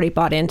aren't already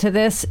bought into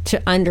this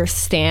to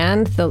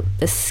understand the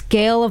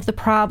scale of the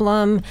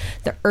problem,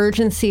 the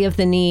urgency of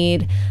the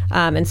need.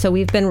 And so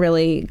we've been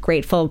really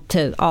grateful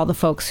to all the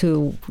folks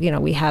who,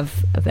 we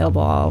have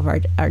available, all of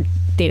our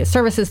data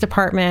services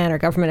department, our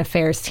government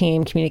affairs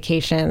team,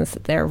 communications.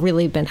 They're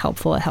really been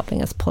helpful at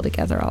helping us pull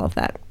together all of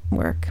that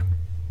work.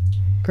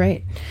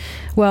 Great.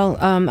 Well,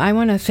 I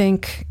want to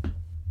thank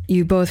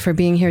you both for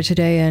being here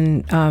today.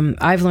 And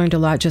I've learned a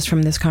lot just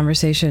from this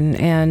conversation.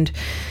 And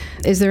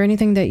is there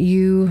anything that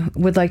you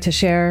would like to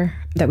share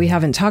that we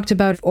haven't talked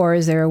about? Or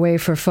is there a way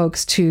for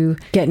folks to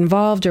get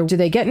involved? Or do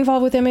they get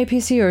involved with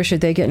MAPC? Or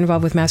should they get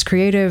involved with Mass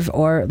Creative?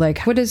 Or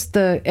what does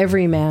the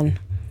everyman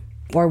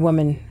or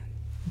woman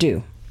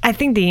do? I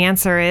think the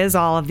answer is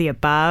all of the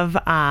above.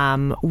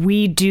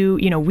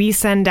 We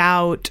send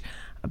out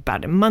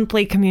about a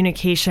monthly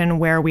communication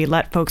where we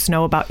let folks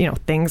know about,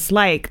 things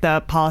like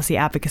the policy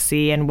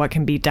advocacy and what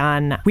can be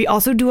done. We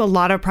also do a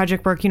lot of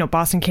project work.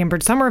 Boston,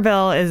 Cambridge,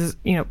 Somerville is,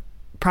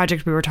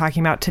 project we were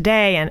talking about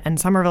today and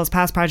Somerville's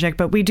past project,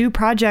 but we do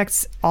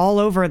projects all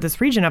over this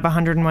region of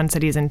 101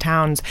 cities and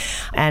towns.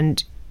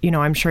 And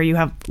I'm sure you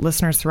have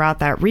listeners throughout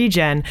that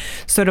region.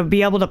 So to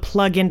be able to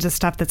plug into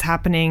stuff that's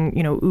happening,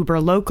 uber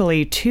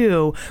locally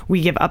too,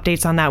 we give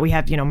updates on that. We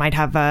have, might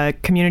have a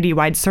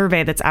community-wide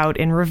survey that's out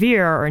in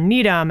Revere or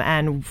Needham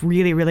and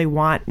really, really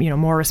want,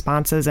 more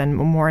responses and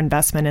more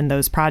investment in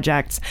those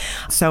projects.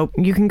 So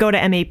you can go to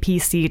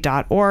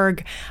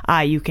mapc.org.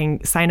 You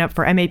can sign up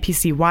for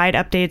MAPC-wide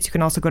updates. You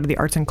can also go to the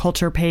arts and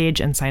culture page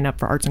and sign up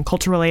for arts and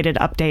culture related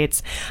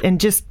updates, and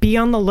just be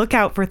on the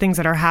lookout for things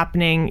that are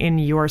happening in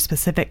your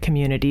specific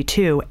community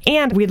too.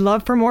 And we'd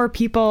love for more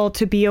people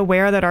to be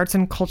aware that arts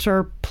and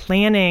culture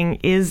planning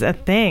is a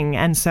thing.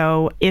 And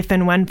so if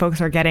and when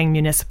folks are getting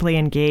municipally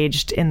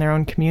engaged in their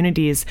own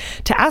communities,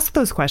 to ask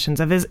those questions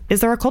of, is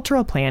there a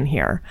cultural plan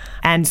here?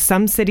 And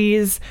some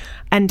cities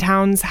and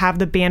towns have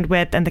the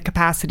bandwidth and the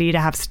capacity to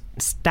have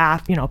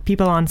staff,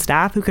 people on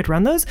staff who could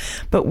run those.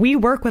 But we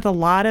work with a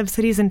lot of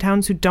cities and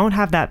towns who don't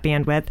have that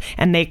bandwidth,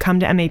 and they come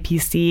to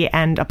MAPC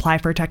and apply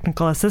for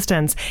technical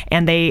assistance,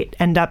 and they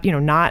end up,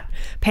 not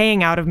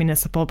paying out of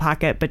municipal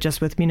pocket, but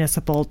just with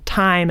municipal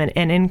time and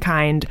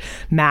in-kind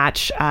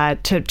match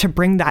to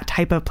bring that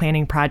type of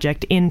planning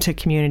project into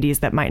communities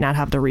that might not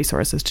have the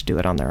resources to do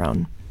it on their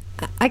own.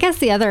 I guess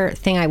the other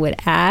thing I would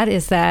add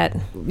is that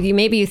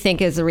you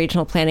think as a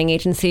regional planning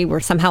agency, we're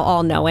somehow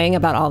all knowing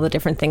about all the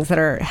different things that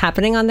are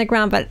happening on the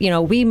ground. But,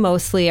 we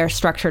mostly are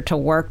structured to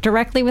work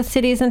directly with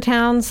cities and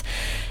towns.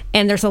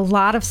 And there's a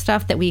lot of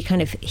stuff that we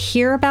kind of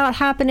hear about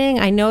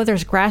happening. I know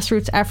there's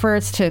grassroots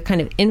efforts to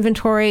kind of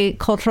inventory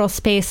cultural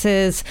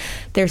spaces.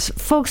 There's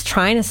folks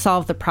trying to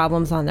solve the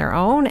problems on their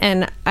own.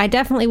 And I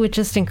definitely would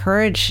just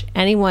encourage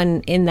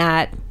anyone in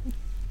that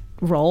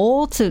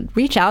role to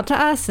reach out to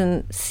us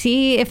and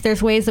see if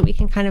there's ways that we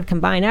can kind of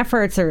combine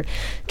efforts, or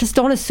just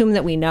don't assume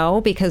that we know,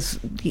 because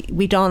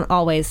we don't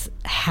always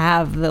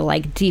have the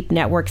deep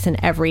networks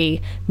in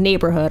every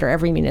neighborhood or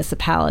every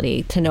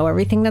municipality to know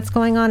everything that's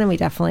going on. And we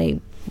definitely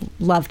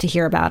love to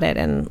hear about it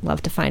and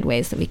love to find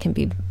ways that we can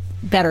be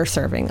better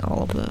serving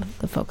all of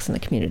the folks in the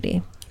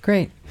community.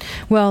 Great.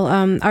 Well,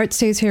 Art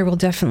Stays Here will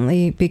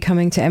definitely be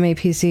coming to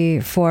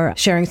MAPC for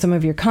sharing some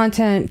of your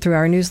content through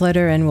our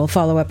newsletter, and we'll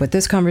follow up with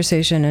this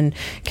conversation and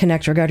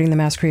connect regarding the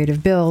Mass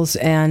Creative Bills.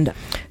 And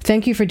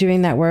thank you for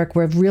doing that work.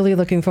 We're really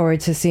looking forward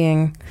to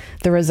seeing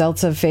the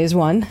results of Phase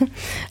 1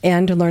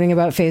 and learning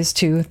about Phase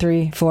 2,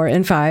 3, 4,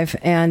 and 5.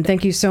 And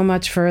thank you so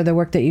much for the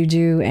work that you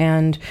do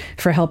and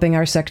for helping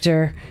our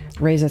sector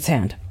raise its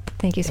hand.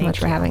 Thank you so much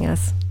for having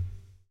us.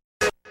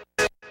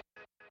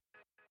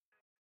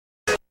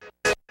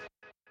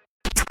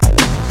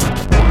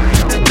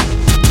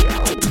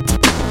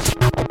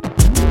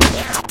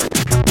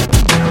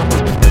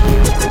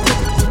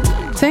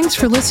 Thanks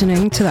for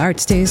listening to the Art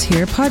Stays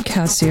Here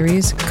podcast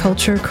series,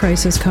 Culture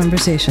Crisis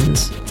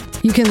Conversations.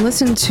 You can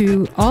listen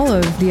to all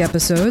of the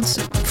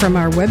episodes from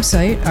our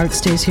website,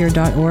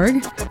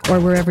 artstayshere.org, or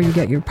wherever you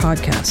get your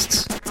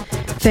podcasts.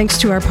 Thanks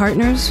to our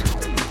partners,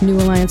 New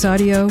Alliance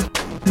Audio,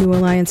 New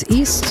Alliance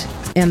East,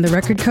 and the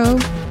Record Co.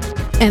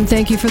 And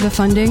thank you for the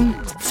funding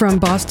from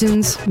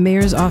Boston's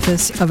Mayor's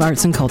Office of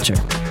Arts and Culture.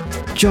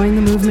 Join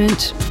the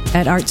movement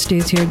at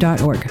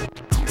artstayshere.org.